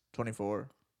Rams 24-21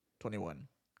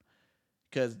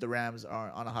 because the Rams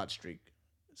are on a hot streak.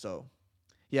 So,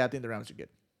 yeah, I think the Rams are good.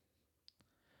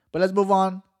 But let's move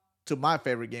on to my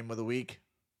favorite game of the week.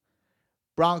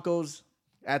 Broncos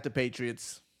at the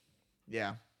Patriots.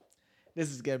 Yeah.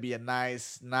 This is going to be a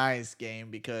nice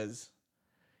game because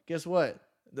guess what?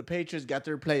 The Patriots got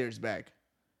their players back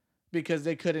because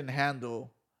they couldn't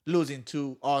handle losing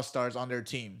 2 All-Stars on their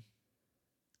team.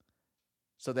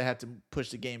 So they had to push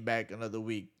the game back another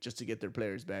week just to get their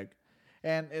players back.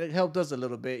 And it helped us a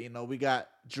little bit. You know, we got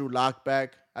Drew Lock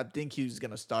back. I think he's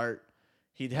going to start.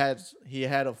 He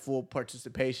had a full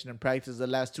participation in practice the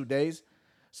last 2 days.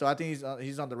 So I think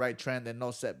he's on the right trend and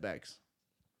no setbacks.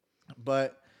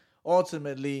 But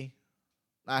ultimately,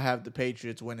 I have the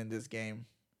Patriots winning this game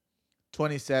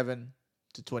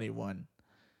 27-21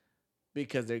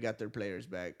 because they got their players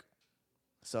back.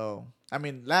 So, I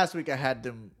mean, last week I had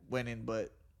them winning,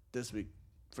 but this week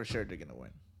for sure they're going to win.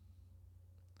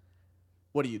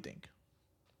 What do you think?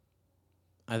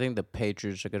 I think the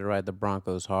Patriots are going to ride the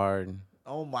Broncos hard.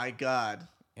 Oh, my God.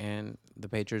 And the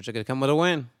Patriots are going to come with a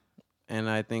win. And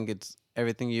I think it's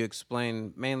everything you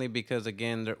explained, mainly because,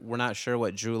 again, we're not sure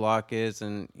what Drew Lock is.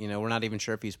 And, you know, we're not even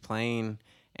sure if he's playing.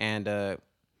 And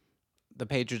the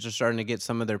Patriots are starting to get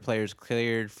some of their players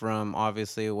cleared from,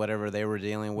 obviously, whatever they were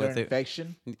dealing with. Their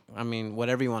infection? I mean,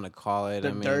 whatever you want to call it.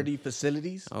 The dirty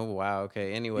facilities? Oh, wow.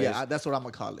 Okay. Anyways. Yeah, that's what I'm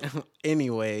going to call it.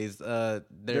 Anyways. Their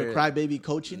crybaby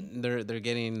coaching? They're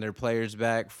getting their players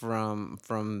back from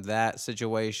that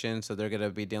situation, so they're going to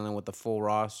be dealing with the full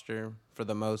roster for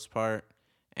the most part.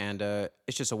 And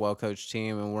it's just a well-coached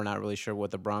team, and we're not really sure what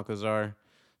the Broncos are.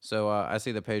 So I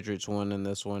see the Patriots winning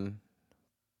this one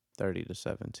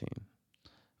 30-17.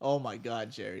 Oh, my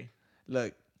God, Jerry.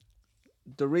 Look,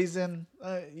 the reason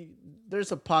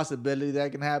there's a possibility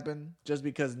that can happen just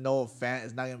because Noah Fant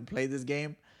is not going to play this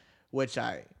game, which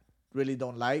I really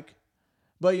don't like.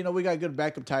 But, you know, we got good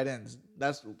backup tight ends.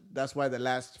 That's why the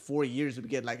last 4 years we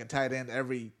get like a tight end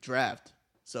every draft.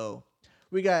 So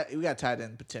we got tight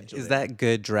end potential. Is that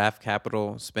good draft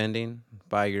capital spending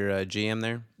by your GM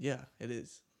there? Yeah, it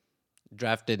is.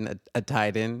 Drafted a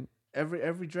tight end?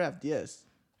 Every draft, yes.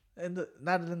 And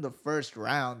not in the first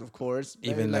round, of course.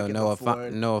 Even though Noah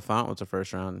Fant was a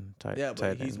first round tight end. Yeah,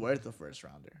 but he's worth a first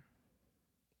rounder.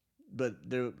 But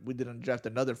we didn't draft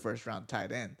another first round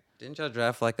tight end. Didn't y'all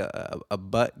draft like a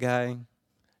butt guy?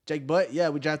 Jake Butt? Yeah,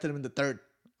 we drafted him in the 3rd.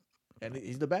 And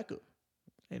he's the backup.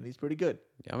 And he's pretty good.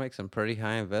 Y'all make some pretty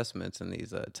high investments in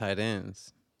these tight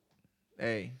ends.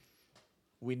 Hey,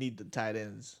 we need the tight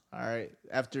ends. All right.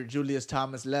 After Julius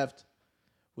Thomas left,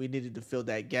 we needed to fill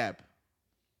that gap.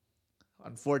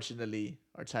 Unfortunately,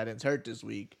 our tight end's hurt this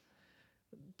week.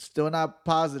 Still not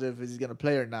positive if he's gonna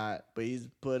play or not, but he's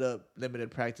put up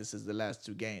limited practices the last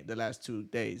 2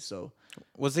 days. So,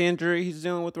 what's the injury he's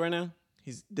dealing with right now?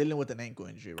 He's dealing with an ankle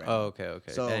injury right now. Oh, okay.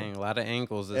 So, dang, a lot of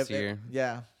ankles this year.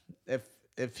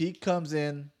 If he comes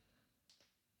in,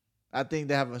 I think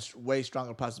they have a way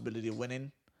stronger possibility of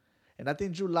winning, and I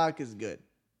think Drew Lock is good,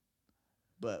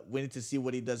 but we need to see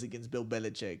what he does against Bill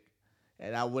Belichick.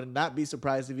 And I would not be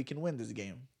surprised if he can win this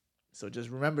game. So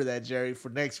just remember that, Jerry, for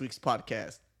next week's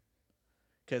podcast.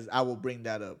 Because I will bring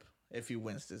that up. if he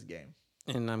wins this game.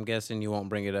 And I'm guessing you won't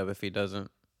bring it up if he doesn't.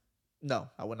 No,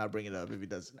 I will not bring it up if he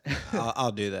doesn't.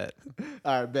 I'll do that.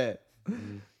 All right, bet.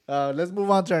 Let's move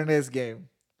on to our next game.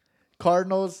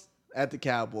 Cardinals at the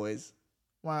Cowboys.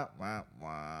 Wah, wah,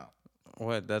 wah.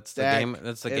 What? That's the Dak game.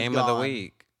 That's the is game of the gone.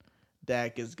 week.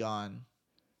 Dak is gone.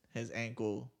 His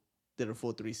ankle did a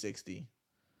full 360.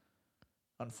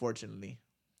 Unfortunately,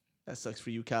 that sucks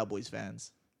for you Cowboys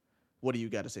fans. What do you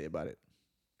got to say about it?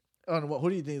 And who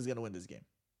do you think is going to win this game?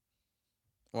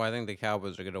 Well, I think the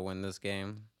Cowboys are going to win this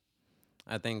game.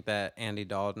 I think that Andy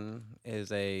Dalton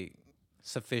is a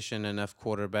sufficient enough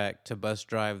quarterback to bus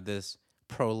drive this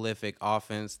prolific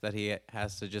offense that he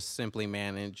has to just simply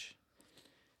manage.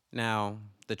 Now,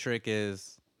 the trick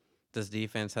is this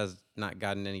defense has not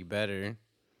gotten any better.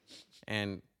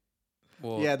 And,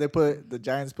 well, Yeah, the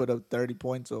Giants put up 30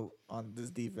 points on this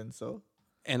defense. So,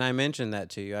 and I mentioned that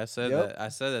to you. I said Yep. that. I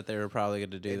said that they were probably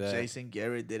going to do and that. Jason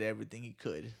Garrett did everything he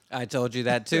could. I told you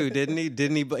that too, didn't he?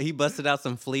 Didn't he? He busted out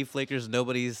some flea flickers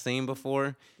nobody's seen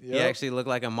before. He Yep. actually looked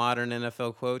like a modern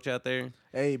NFL coach out there.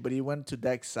 Hey, but he went to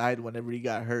Dak's side whenever he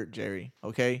got hurt, Jerry.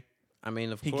 Okay? I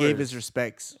mean, He course, gave his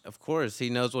respects. Of course,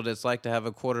 he knows what it's like to have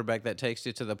a quarterback that takes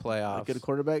you to the A playoffs. good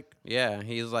quarterback. Yeah,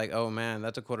 he's like, oh man,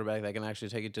 that's a quarterback that can actually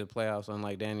take you to the playoffs,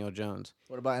 unlike Daniel Jones.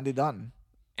 What about Andy Dalton?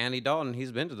 Andy Dalton,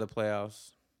 he's been to the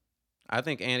playoffs. I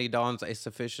think Andy Dalton's a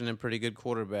sufficient and pretty good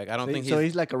quarterback. I don't think So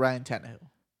he's like a Ryan Tannehill.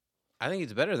 I think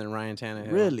he's better than Ryan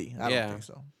Tannehill. Really? I Yeah. don't think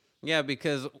so. Yeah,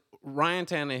 because Ryan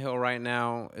Tannehill right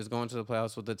now is going to the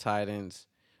playoffs with the Titans,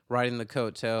 riding the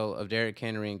coattail of Derrick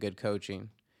Henry and good coaching.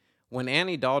 When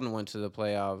Andy Dalton went to the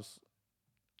playoffs,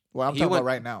 Well, I'm He talking went- about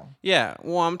right now. yeah,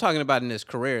 well, I'm talking about in his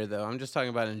career, though. I'm just talking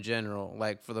about in general,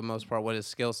 like for the most part, what his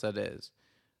skill set is.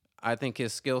 I think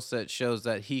his skill set shows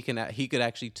that he could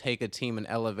actually take a team and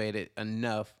elevate it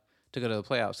enough to go to the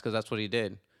playoffs because that's what he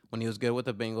did. When he was good with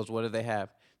the Bengals, what did they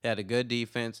have? They had a good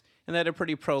defense, and they had a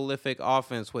pretty prolific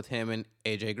offense with him and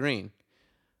A.J. Green.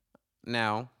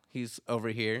 Now, he's over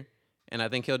here, and I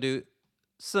think he'll do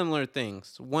similar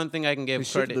things. One thing I can give He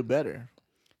should credit... do better.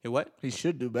 Hey, what? He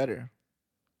should do better.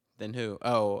 Then who?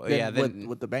 Oh, than yeah. Then,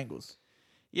 with the Bengals.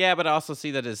 yeah, but I also see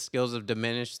that his skills have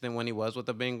diminished than when he was with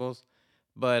the Bengals.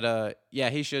 But, yeah,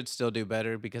 he should still do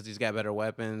better because he's got better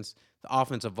weapons. The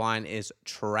offensive line is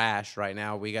trash right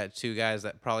now. We got two guys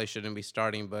that probably shouldn't be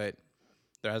starting, but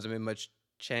there hasn't been much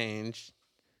change.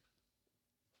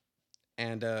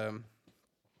 And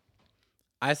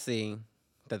I see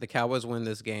that the Cowboys win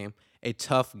this game, a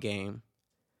tough game,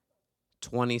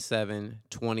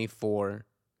 27-24,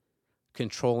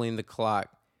 controlling the clock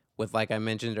with, like I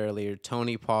mentioned earlier,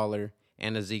 Tony Pollard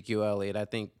and Ezekiel Elliott. I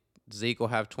think Zeke will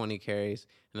have 20 carries,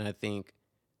 and I think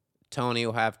Tony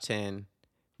will have 10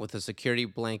 with a security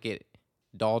blanket,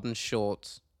 Dalton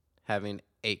Schultz having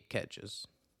 8 catches.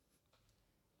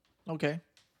 Okay.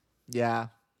 Yeah.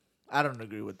 I don't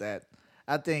agree with that.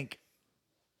 I think,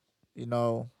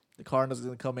 the Cardinals are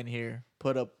going to come in here,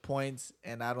 put up points,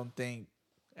 and I don't think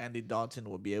Andy Dalton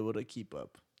will be able to keep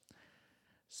up.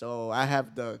 So I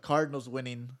have the Cardinals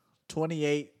winning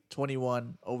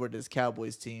 28-21 over this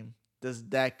Cowboys team, this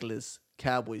Dakless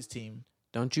Cowboys team.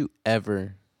 Don't you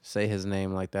ever say his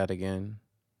name like that again.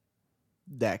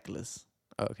 Dakless.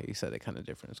 Oh, okay, you said it kind of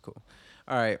different. It's cool.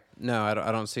 All right, no,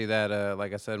 I don't see that.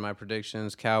 Like I said, my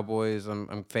predictions: Cowboys.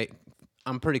 I'm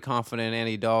pretty confident in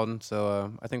Andy Dalton,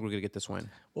 so I think we're gonna get this win.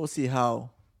 We'll see how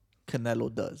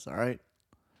Canelo does, all right?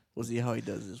 We'll see how he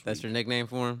does this That's week. your nickname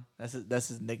for him? That's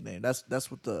his nickname. That's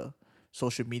what the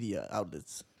social media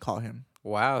outlets call him.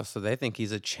 Wow, so they think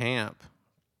he's a champ.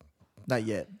 Not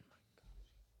yet.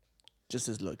 Just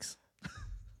his looks.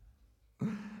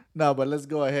 No, but let's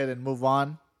go ahead and move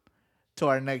on to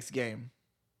our next game.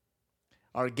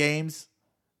 Our games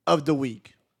of the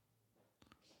week.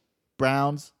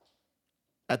 Browns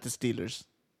at the Steelers.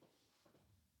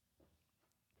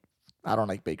 I don't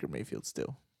like Baker Mayfield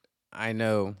still. I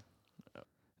know.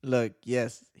 Look,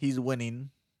 yes, he's winning.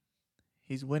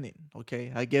 He's winning,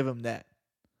 okay? I give him that.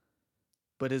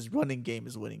 But his running game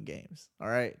is winning games, all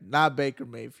right? Not Baker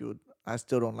Mayfield. I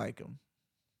still don't like him.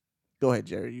 Go ahead,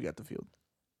 Jerry. You got the field.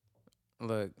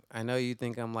 Look, I know you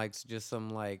think I'm just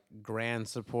some grand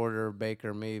supporter of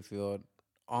Baker Mayfield.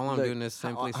 All I'm Look, doing is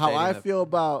simply how I stating that- feel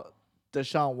about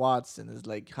Deshaun Watson is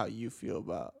like how you feel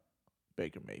about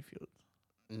Baker Mayfield.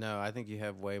 No, I think you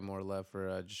have way more love for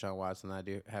Deshaun Watson than I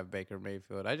do have Baker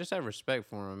Mayfield. I just have respect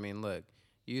for him. I mean, look,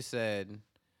 you said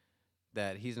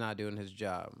that he's not doing his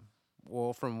job.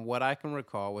 Well, from what I can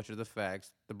recall, which are the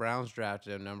facts, the Browns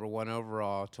drafted him number 1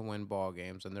 overall to win ball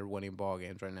games, and they're winning ball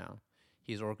games right now.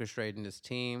 He's orchestrating his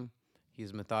team.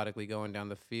 He's methodically going down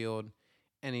the field,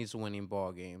 and he's winning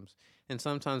ball games. And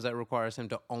sometimes that requires him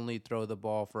to only throw the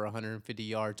ball for 150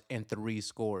 yards and 3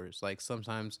 scores. Like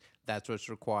sometimes that's what's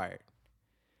required.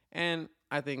 And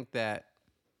I think that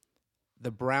the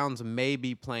Browns may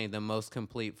be playing the most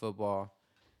complete football.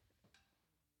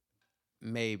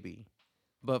 Maybe.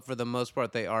 But for the most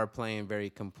part, they are playing very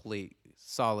complete.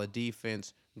 Solid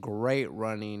defense, great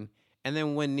running, and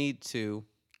then when need to,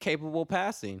 capable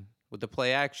passing with the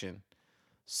play action.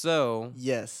 So,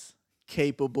 Yes,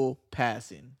 capable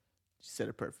passing. You said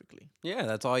it perfectly. yeah,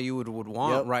 that's all you would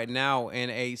want Yep. right now in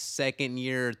a second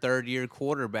year, third year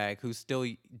quarterback who's still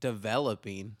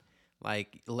developing.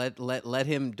 Like let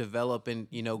him develop and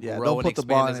Yeah, grow don't and put the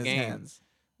ball expand in his his game. hands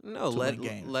No, to win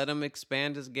games. let him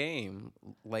expand his game.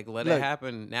 Like let it Look,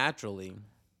 happen naturally.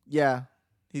 yeah,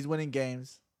 he's winning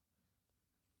games,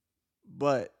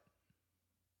 but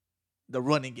the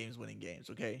running game's winning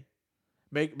games. Okay,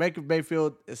 Baker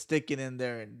Mayfield is sticking in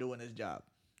there and doing his job,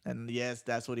 and yes,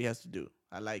 that's what he has to do.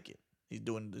 I like it. He's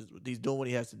doing this. He's doing what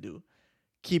he has to do.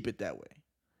 Keep it that way.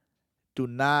 Do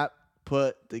not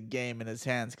put the game in his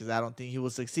hands because I don't think he will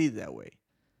succeed that way.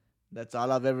 That's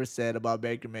all I've ever said about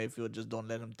Baker Mayfield. Just don't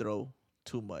let him throw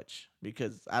too much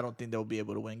because I don't think they'll be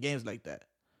able to win games like that.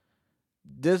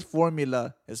 This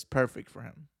formula is perfect for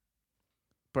him.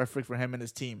 Perfect for him and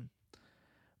his team.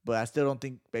 But I still don't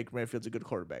think Baker Mayfield's a good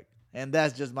quarterback. And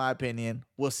that's just my opinion.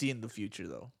 We'll see in the future,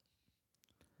 though.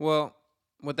 Well,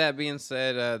 with that being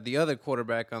said, the other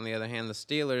quarterback, on the other hand, the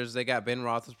Steelers, they got Ben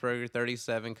Roethlisberger,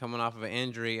 37, coming off of an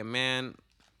injury. And man,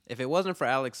 if it wasn't for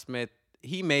Alex Smith,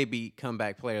 he may be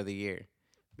comeback player of the year.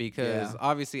 Because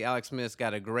obviously Alex Smith's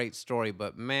got a great story,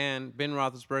 but man, Ben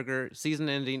Roethlisberger,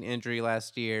 season-ending injury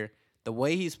last year. The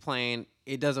way he's playing,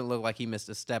 it doesn't look like he missed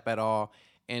a step at all.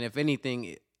 And if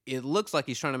anything, it looks like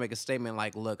he's trying to make a statement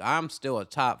like, look, I'm still a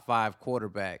top 5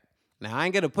 quarterback. Now, I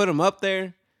ain't going to put him up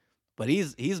there, but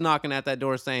he's knocking at that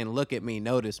door saying, look at me,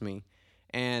 notice me.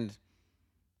 And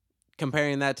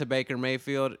comparing that to Baker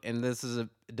Mayfield, and this is a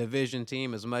division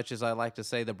team, as much as I like to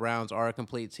say the Browns are a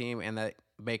complete team and that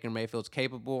Baker Mayfield's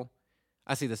capable,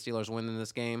 I see the Steelers winning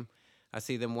this game. I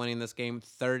see them winning this game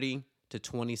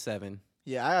 30-27.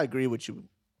 Yeah, I agree with you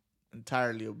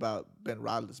entirely about Ben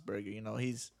Roethlisberger. You know,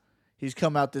 he's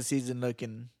come out this season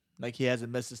looking like he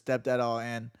hasn't missed a step at all,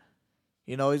 and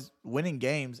he's winning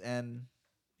games, and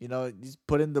he's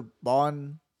putting the ball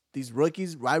on these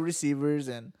rookies, wide receivers,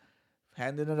 and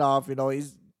handing it off. And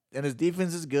his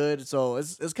defense is good, so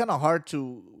it's kind of hard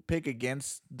to pick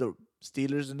against the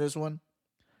Steelers in this one.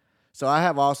 So I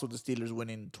have also the Steelers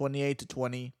winning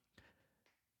 28-20.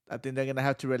 I think they're gonna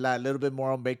have to rely a little bit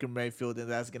more on Baker Mayfield, and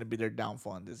that's gonna be their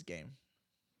downfall in this game.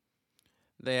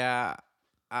 Yeah,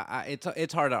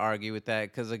 it's hard to argue with that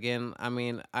because again, I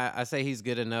mean, I say he's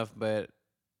good enough, but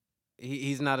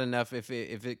he's not enough if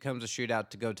it comes to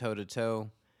shootout to go toe to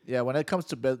toe. Yeah, when it comes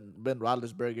to Ben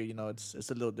Roethlisberger, it's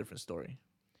a little different story.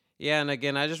 Yeah, and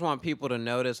again, I just want people to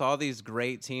notice all these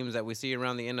great teams that we see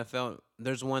around the NFL.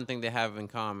 There's one thing they have in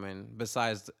common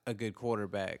besides a good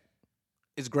quarterback.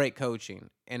 It's great coaching.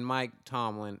 And Mike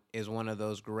Tomlin is one of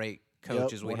those great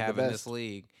coaches we have in this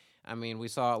league. I mean, we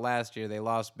saw it last year. They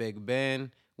lost Big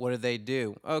Ben. What did they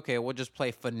do? Okay, we'll just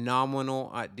play phenomenal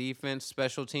at defense,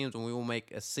 special teams, and we will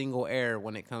make a single error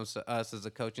when it comes to us as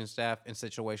a coaching staff in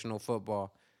situational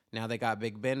football. Now they got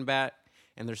Big Ben back,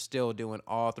 and they're still doing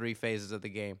all 3 phases of the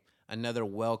game. Another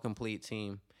well-complete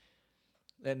team.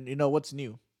 And you know what's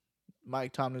new?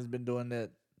 Mike Tomlin's been doing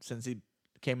that since he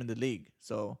came in the league.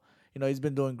 So, he's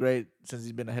been doing great since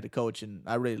he's been a head coach, and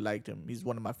I really liked him. He's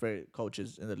one of my favorite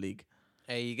coaches in the league.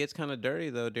 Hey, he gets kind of dirty,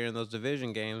 though, during those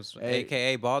division games,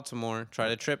 a.k.a. Baltimore. Try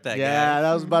to trip that guy. Yeah,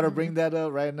 I was about to bring that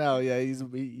up right now. Yeah,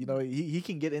 he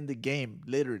can get in the game,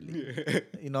 literally.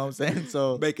 You know what I'm saying?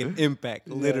 So make an impact,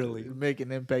 literally. Make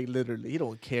an impact, literally. He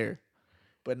don't care.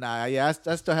 But nah, yeah,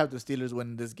 I still have the Steelers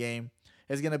winning this game.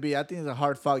 It's going to be, I think it's a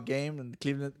hard-fought game, and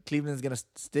Cleveland's going to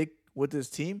stick with this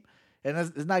team. And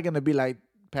it's not going to be like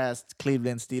past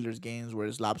Cleveland Steelers games where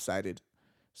it's lopsided.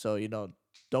 So,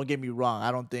 don't get me wrong.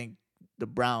 I don't think the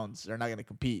Browns are not going to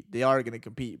compete. They are going to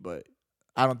compete, but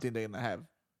I don't think they're going to have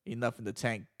enough in the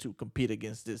tank to compete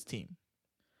against this team.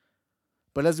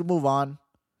 But let's move on.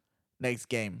 Next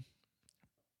game.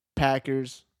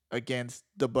 Packers against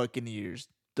the Buccaneers.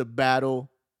 The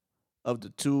battle of the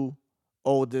 2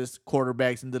 oldest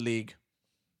quarterbacks in the league.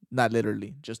 Not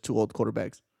literally, just 2 old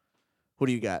quarterbacks. Who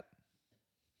do you got?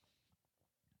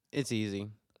 It's easy.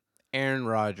 Aaron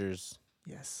Rodgers.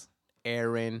 Yes.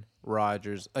 Aaron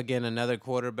Rodgers. Again, another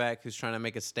quarterback who's trying to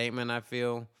make a statement, I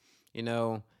feel.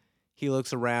 he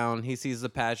looks around. He sees the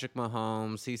Patrick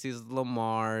Mahomes. He sees the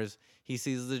Lamars. He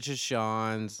sees the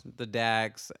Deshaun's, the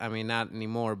Dax. I mean, not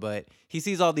anymore, but he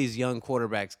sees all these young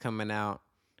quarterbacks coming out.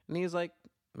 And he's like,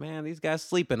 man, these guys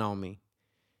sleeping on me.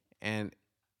 And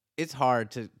it's hard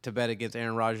to bet against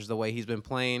Aaron Rodgers the way he's been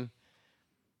playing.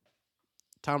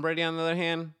 Tom Brady, on the other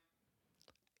hand,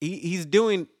 he's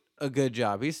doing a good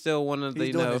job. He's still one of the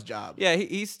He's doing his job. Yeah,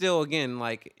 he's still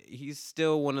he's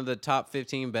still one of the top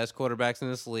 15 best quarterbacks in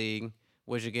this league,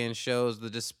 which again shows the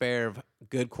despair of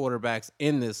good quarterbacks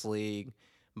in this league.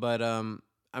 But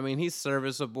I mean, he's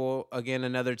serviceable. Again,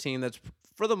 another team that's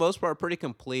for the most part pretty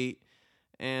complete,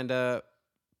 and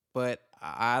but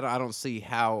I don't see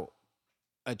how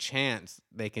a chance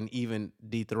they can even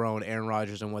dethrone Aaron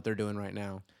Rodgers and what they're doing right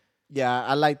now. Yeah,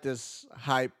 I like this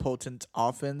high potent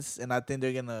offense, and I think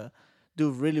they're gonna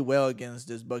do really well against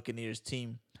this Buccaneers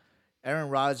team. Aaron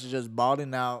Rodgers is just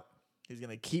balling out. He's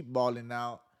gonna keep balling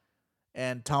out,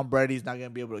 and Tom Brady's not gonna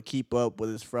be able to keep up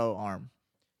with his frail arm.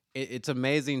 It's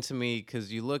amazing to me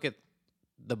because you look at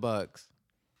the Bucs,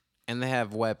 and they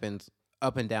have weapons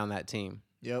up and down that team.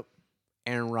 Yep.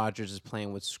 Aaron Rodgers is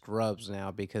playing with scrubs now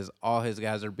because all his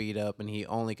guys are beat up and he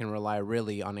only can rely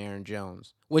really on Aaron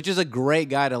Jones, which is a great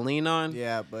guy to lean on.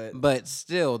 Yeah, but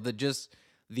still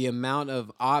the amount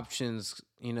of options,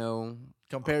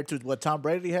 compared to what Tom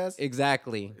Brady has,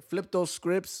 exactly. flip those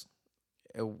scripts.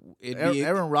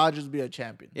 Aaron Rodgers would be a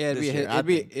champion. Yeah,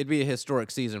 it'd be a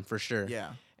historic season for sure.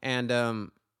 Yeah.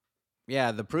 And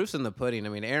yeah, the proof's in the pudding. I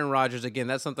mean, Aaron Rodgers, again,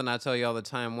 that's something I tell you all the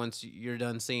time. Once you're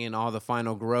done seeing all the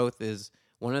final growth, is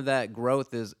one of that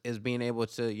growth is being able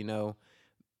to,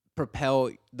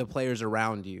 propel the players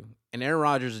around you. And Aaron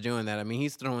Rodgers is doing that. I mean,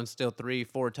 he's throwing still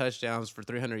 3-4 touchdowns for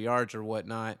 300 yards or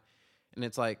whatnot. And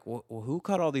it's like, well, who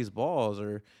caught all these balls?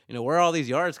 Or, where are all these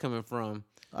yards coming from?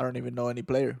 I don't even know any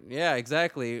player. Yeah,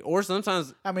 exactly. Or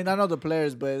sometimes, I mean, I know the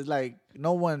players, but it's like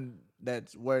no one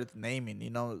that's worth naming,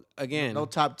 Again, no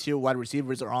top tier wide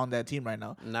receivers are on that team right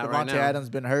now. Not Devontae right now. Adams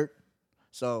been hurt,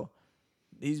 so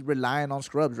he's relying on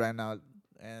scrubs right now,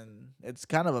 and it's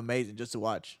kind of amazing just to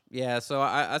watch. Yeah, so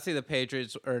I see the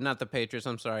Patriots, or not the Patriots,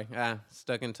 I'm sorry.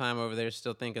 Stuck in time over there,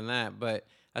 still thinking that. But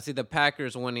I see the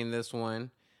Packers winning this one.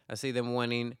 I see them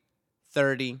winning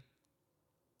 30-24.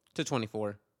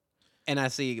 And I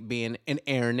see it being an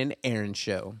Aaron and Aaron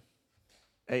show.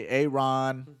 Hey,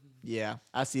 Aaron. Yeah,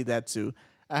 I see that too.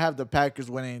 I have the Packers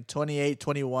winning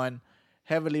 28-21,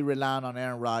 heavily relying on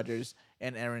Aaron Rodgers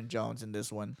and Aaron Jones in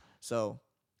this one. So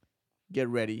get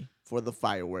ready for the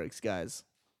fireworks, guys.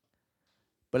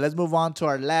 But let's move on to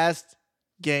our last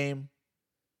game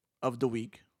of the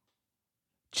week.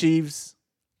 Chiefs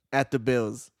at the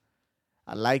Bills.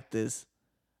 I like this,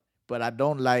 but I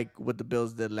don't like what the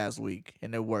Bills did last week,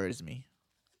 and it worries me.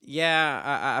 Yeah,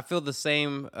 I feel the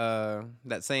same,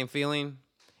 that same feeling.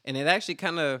 And it actually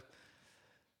kind of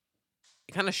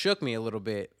shook me a little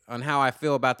bit on how I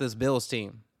feel about this Bills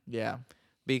team. Yeah.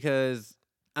 Because,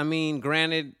 I mean,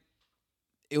 granted,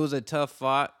 it was a tough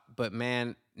fought, but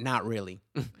man, not really.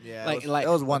 Yeah, it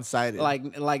was one-sided.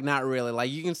 Like not really. Like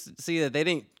you can see that they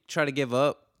didn't try to give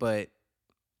up, but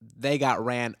they got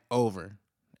ran over.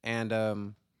 And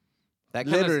that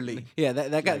literally.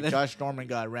 That got Josh Norman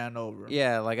got ran over.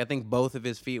 Yeah, like I think both of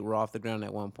his feet were off the ground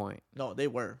at one point. No, they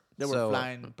were. They were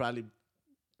flying probably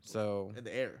in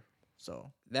the air.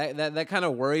 So that kind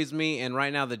of worries me. And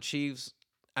right now the Chiefs,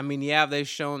 I mean, yeah, they've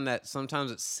shown that sometimes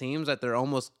it seems that they're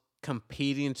almost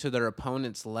competing to their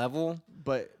opponent's level.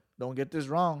 But don't get this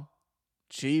wrong.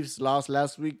 Chiefs lost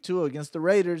last week too against the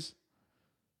Raiders.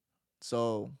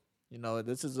 So,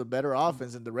 this is a better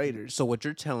offense than the Raiders. So what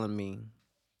you're telling me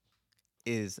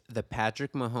is the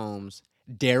Patrick Mahomes,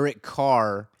 Derek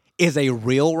Carr is a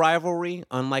real rivalry,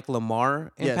 unlike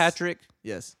Lamar and Patrick?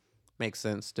 Yes. Makes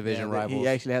sense. Division rivals. He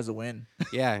actually has a win.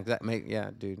 Yeah, exactly.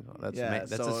 Yeah, dude. That's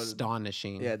so,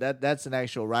 astonishing. Yeah, that's an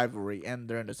actual rivalry, and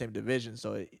they're in the same division,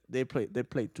 so they play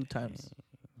two times.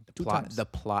 The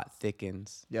plot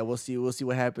thickens. Yeah, we'll see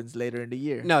what happens later in the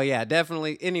year. No, yeah,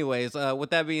 definitely. Anyways, with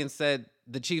that being said,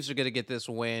 the Chiefs are going to get this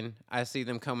win. I see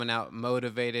them coming out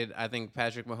motivated. I think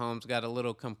Patrick Mahomes got a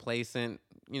little complacent.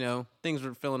 Things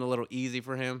were feeling a little easy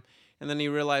for him. And then he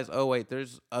realized, oh, wait,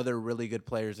 there's other really good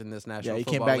players in this National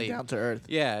Football League. Yeah, he came back down to earth.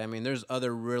 Yeah, I mean, there's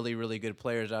other really, really good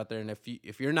players out there. And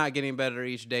if you're not getting better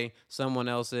each day, someone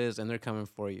else is, and they're coming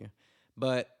for you.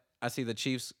 But I see the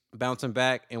Chiefs bouncing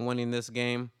back and winning this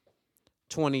game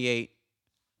 28-27.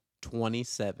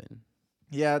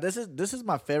 Yeah, this is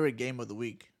my favorite game of the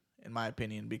week, in my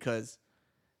opinion, because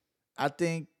I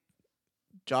think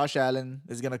Josh Allen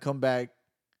is going to come back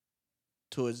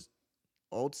to his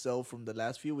old self from the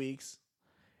last few weeks,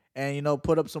 and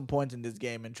put up some points in this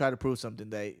game and try to prove something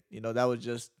that that was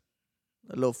just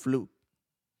a little fluke.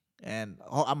 And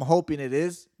I'm hoping it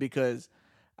is, because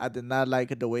I did not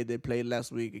like it the way they played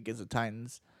last week against the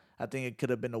Titans. I think it could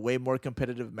have been a way more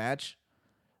competitive match.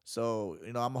 So,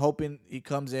 I'm hoping he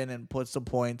comes in and puts some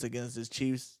points against this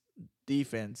Chiefs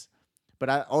defense. But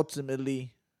I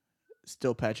ultimately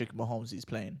still Patrick Mahomes he's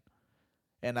playing.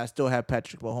 And I still have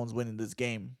Patrick Mahomes winning this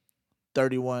game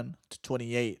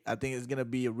 31-28. I think it's going to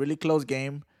be a really close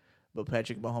game, but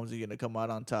Patrick Mahomes is going to come out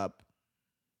on top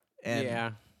and,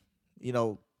 Yeah.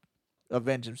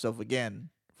 Avenge himself again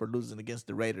for losing against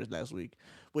the Raiders last week,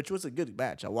 which was a good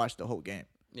match. I watched the whole game.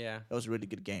 Yeah. That was a really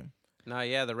good game. No,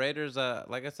 yeah, the Raiders,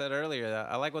 like I said earlier,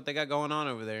 I like what they got going on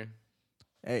over there.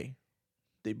 Hey,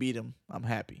 they beat him. I'm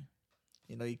happy.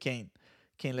 You can't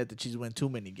let the Chiefs win too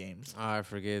many games. Oh, I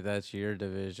forget that's your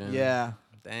division. Yeah.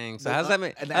 Dang. So how's that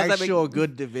make an how's that make, actual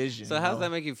good division? So how's that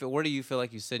make you feel? Where do you feel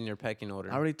like you sit in your pecking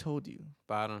order? I already told you.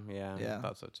 Bottom, yeah. Yeah. I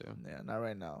thought so too. Yeah, not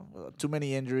right now. Too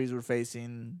many injuries we're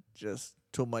facing. Just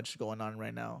too much going on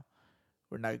right now.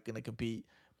 We're not gonna compete.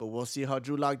 But we'll see how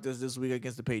Drew Lock does this week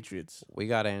against the Patriots. We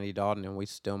got Andy Dalton, and we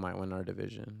still might win our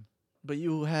division. But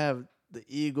you have the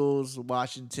Eagles,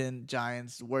 Washington,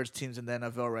 Giants, worst teams in the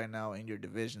NFL right now in your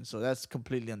division. So that's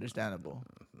completely understandable.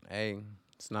 Hey,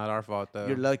 it's not our fault though.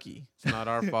 You're lucky. It's not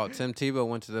our fault. Tim Tebow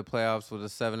went to the playoffs with a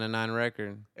 7-9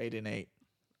 record. 8-8.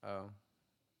 Oh,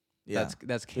 Yeah,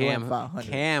 that's He went Cam.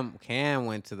 500. Cam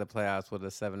went to the playoffs with a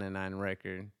 7-9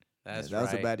 record. That's that right.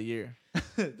 was a bad year.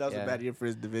 That was Yeah. a bad year for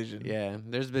his division. Yeah,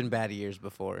 there's been bad years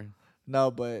before.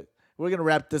 No, but we're going to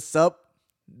wrap this up.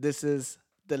 This is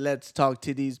the Let's Talk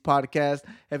TDs podcast.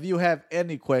 If you have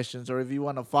any questions or if you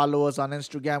want to follow us on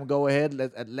Instagram, go ahead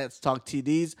at Let's Talk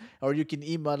TDs, or you can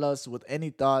email us with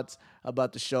any thoughts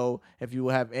about the show. If you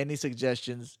have any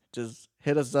suggestions, just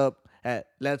hit us up at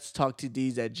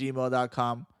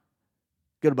letstalktds@gmail.com.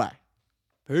 Goodbye.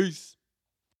 Peace.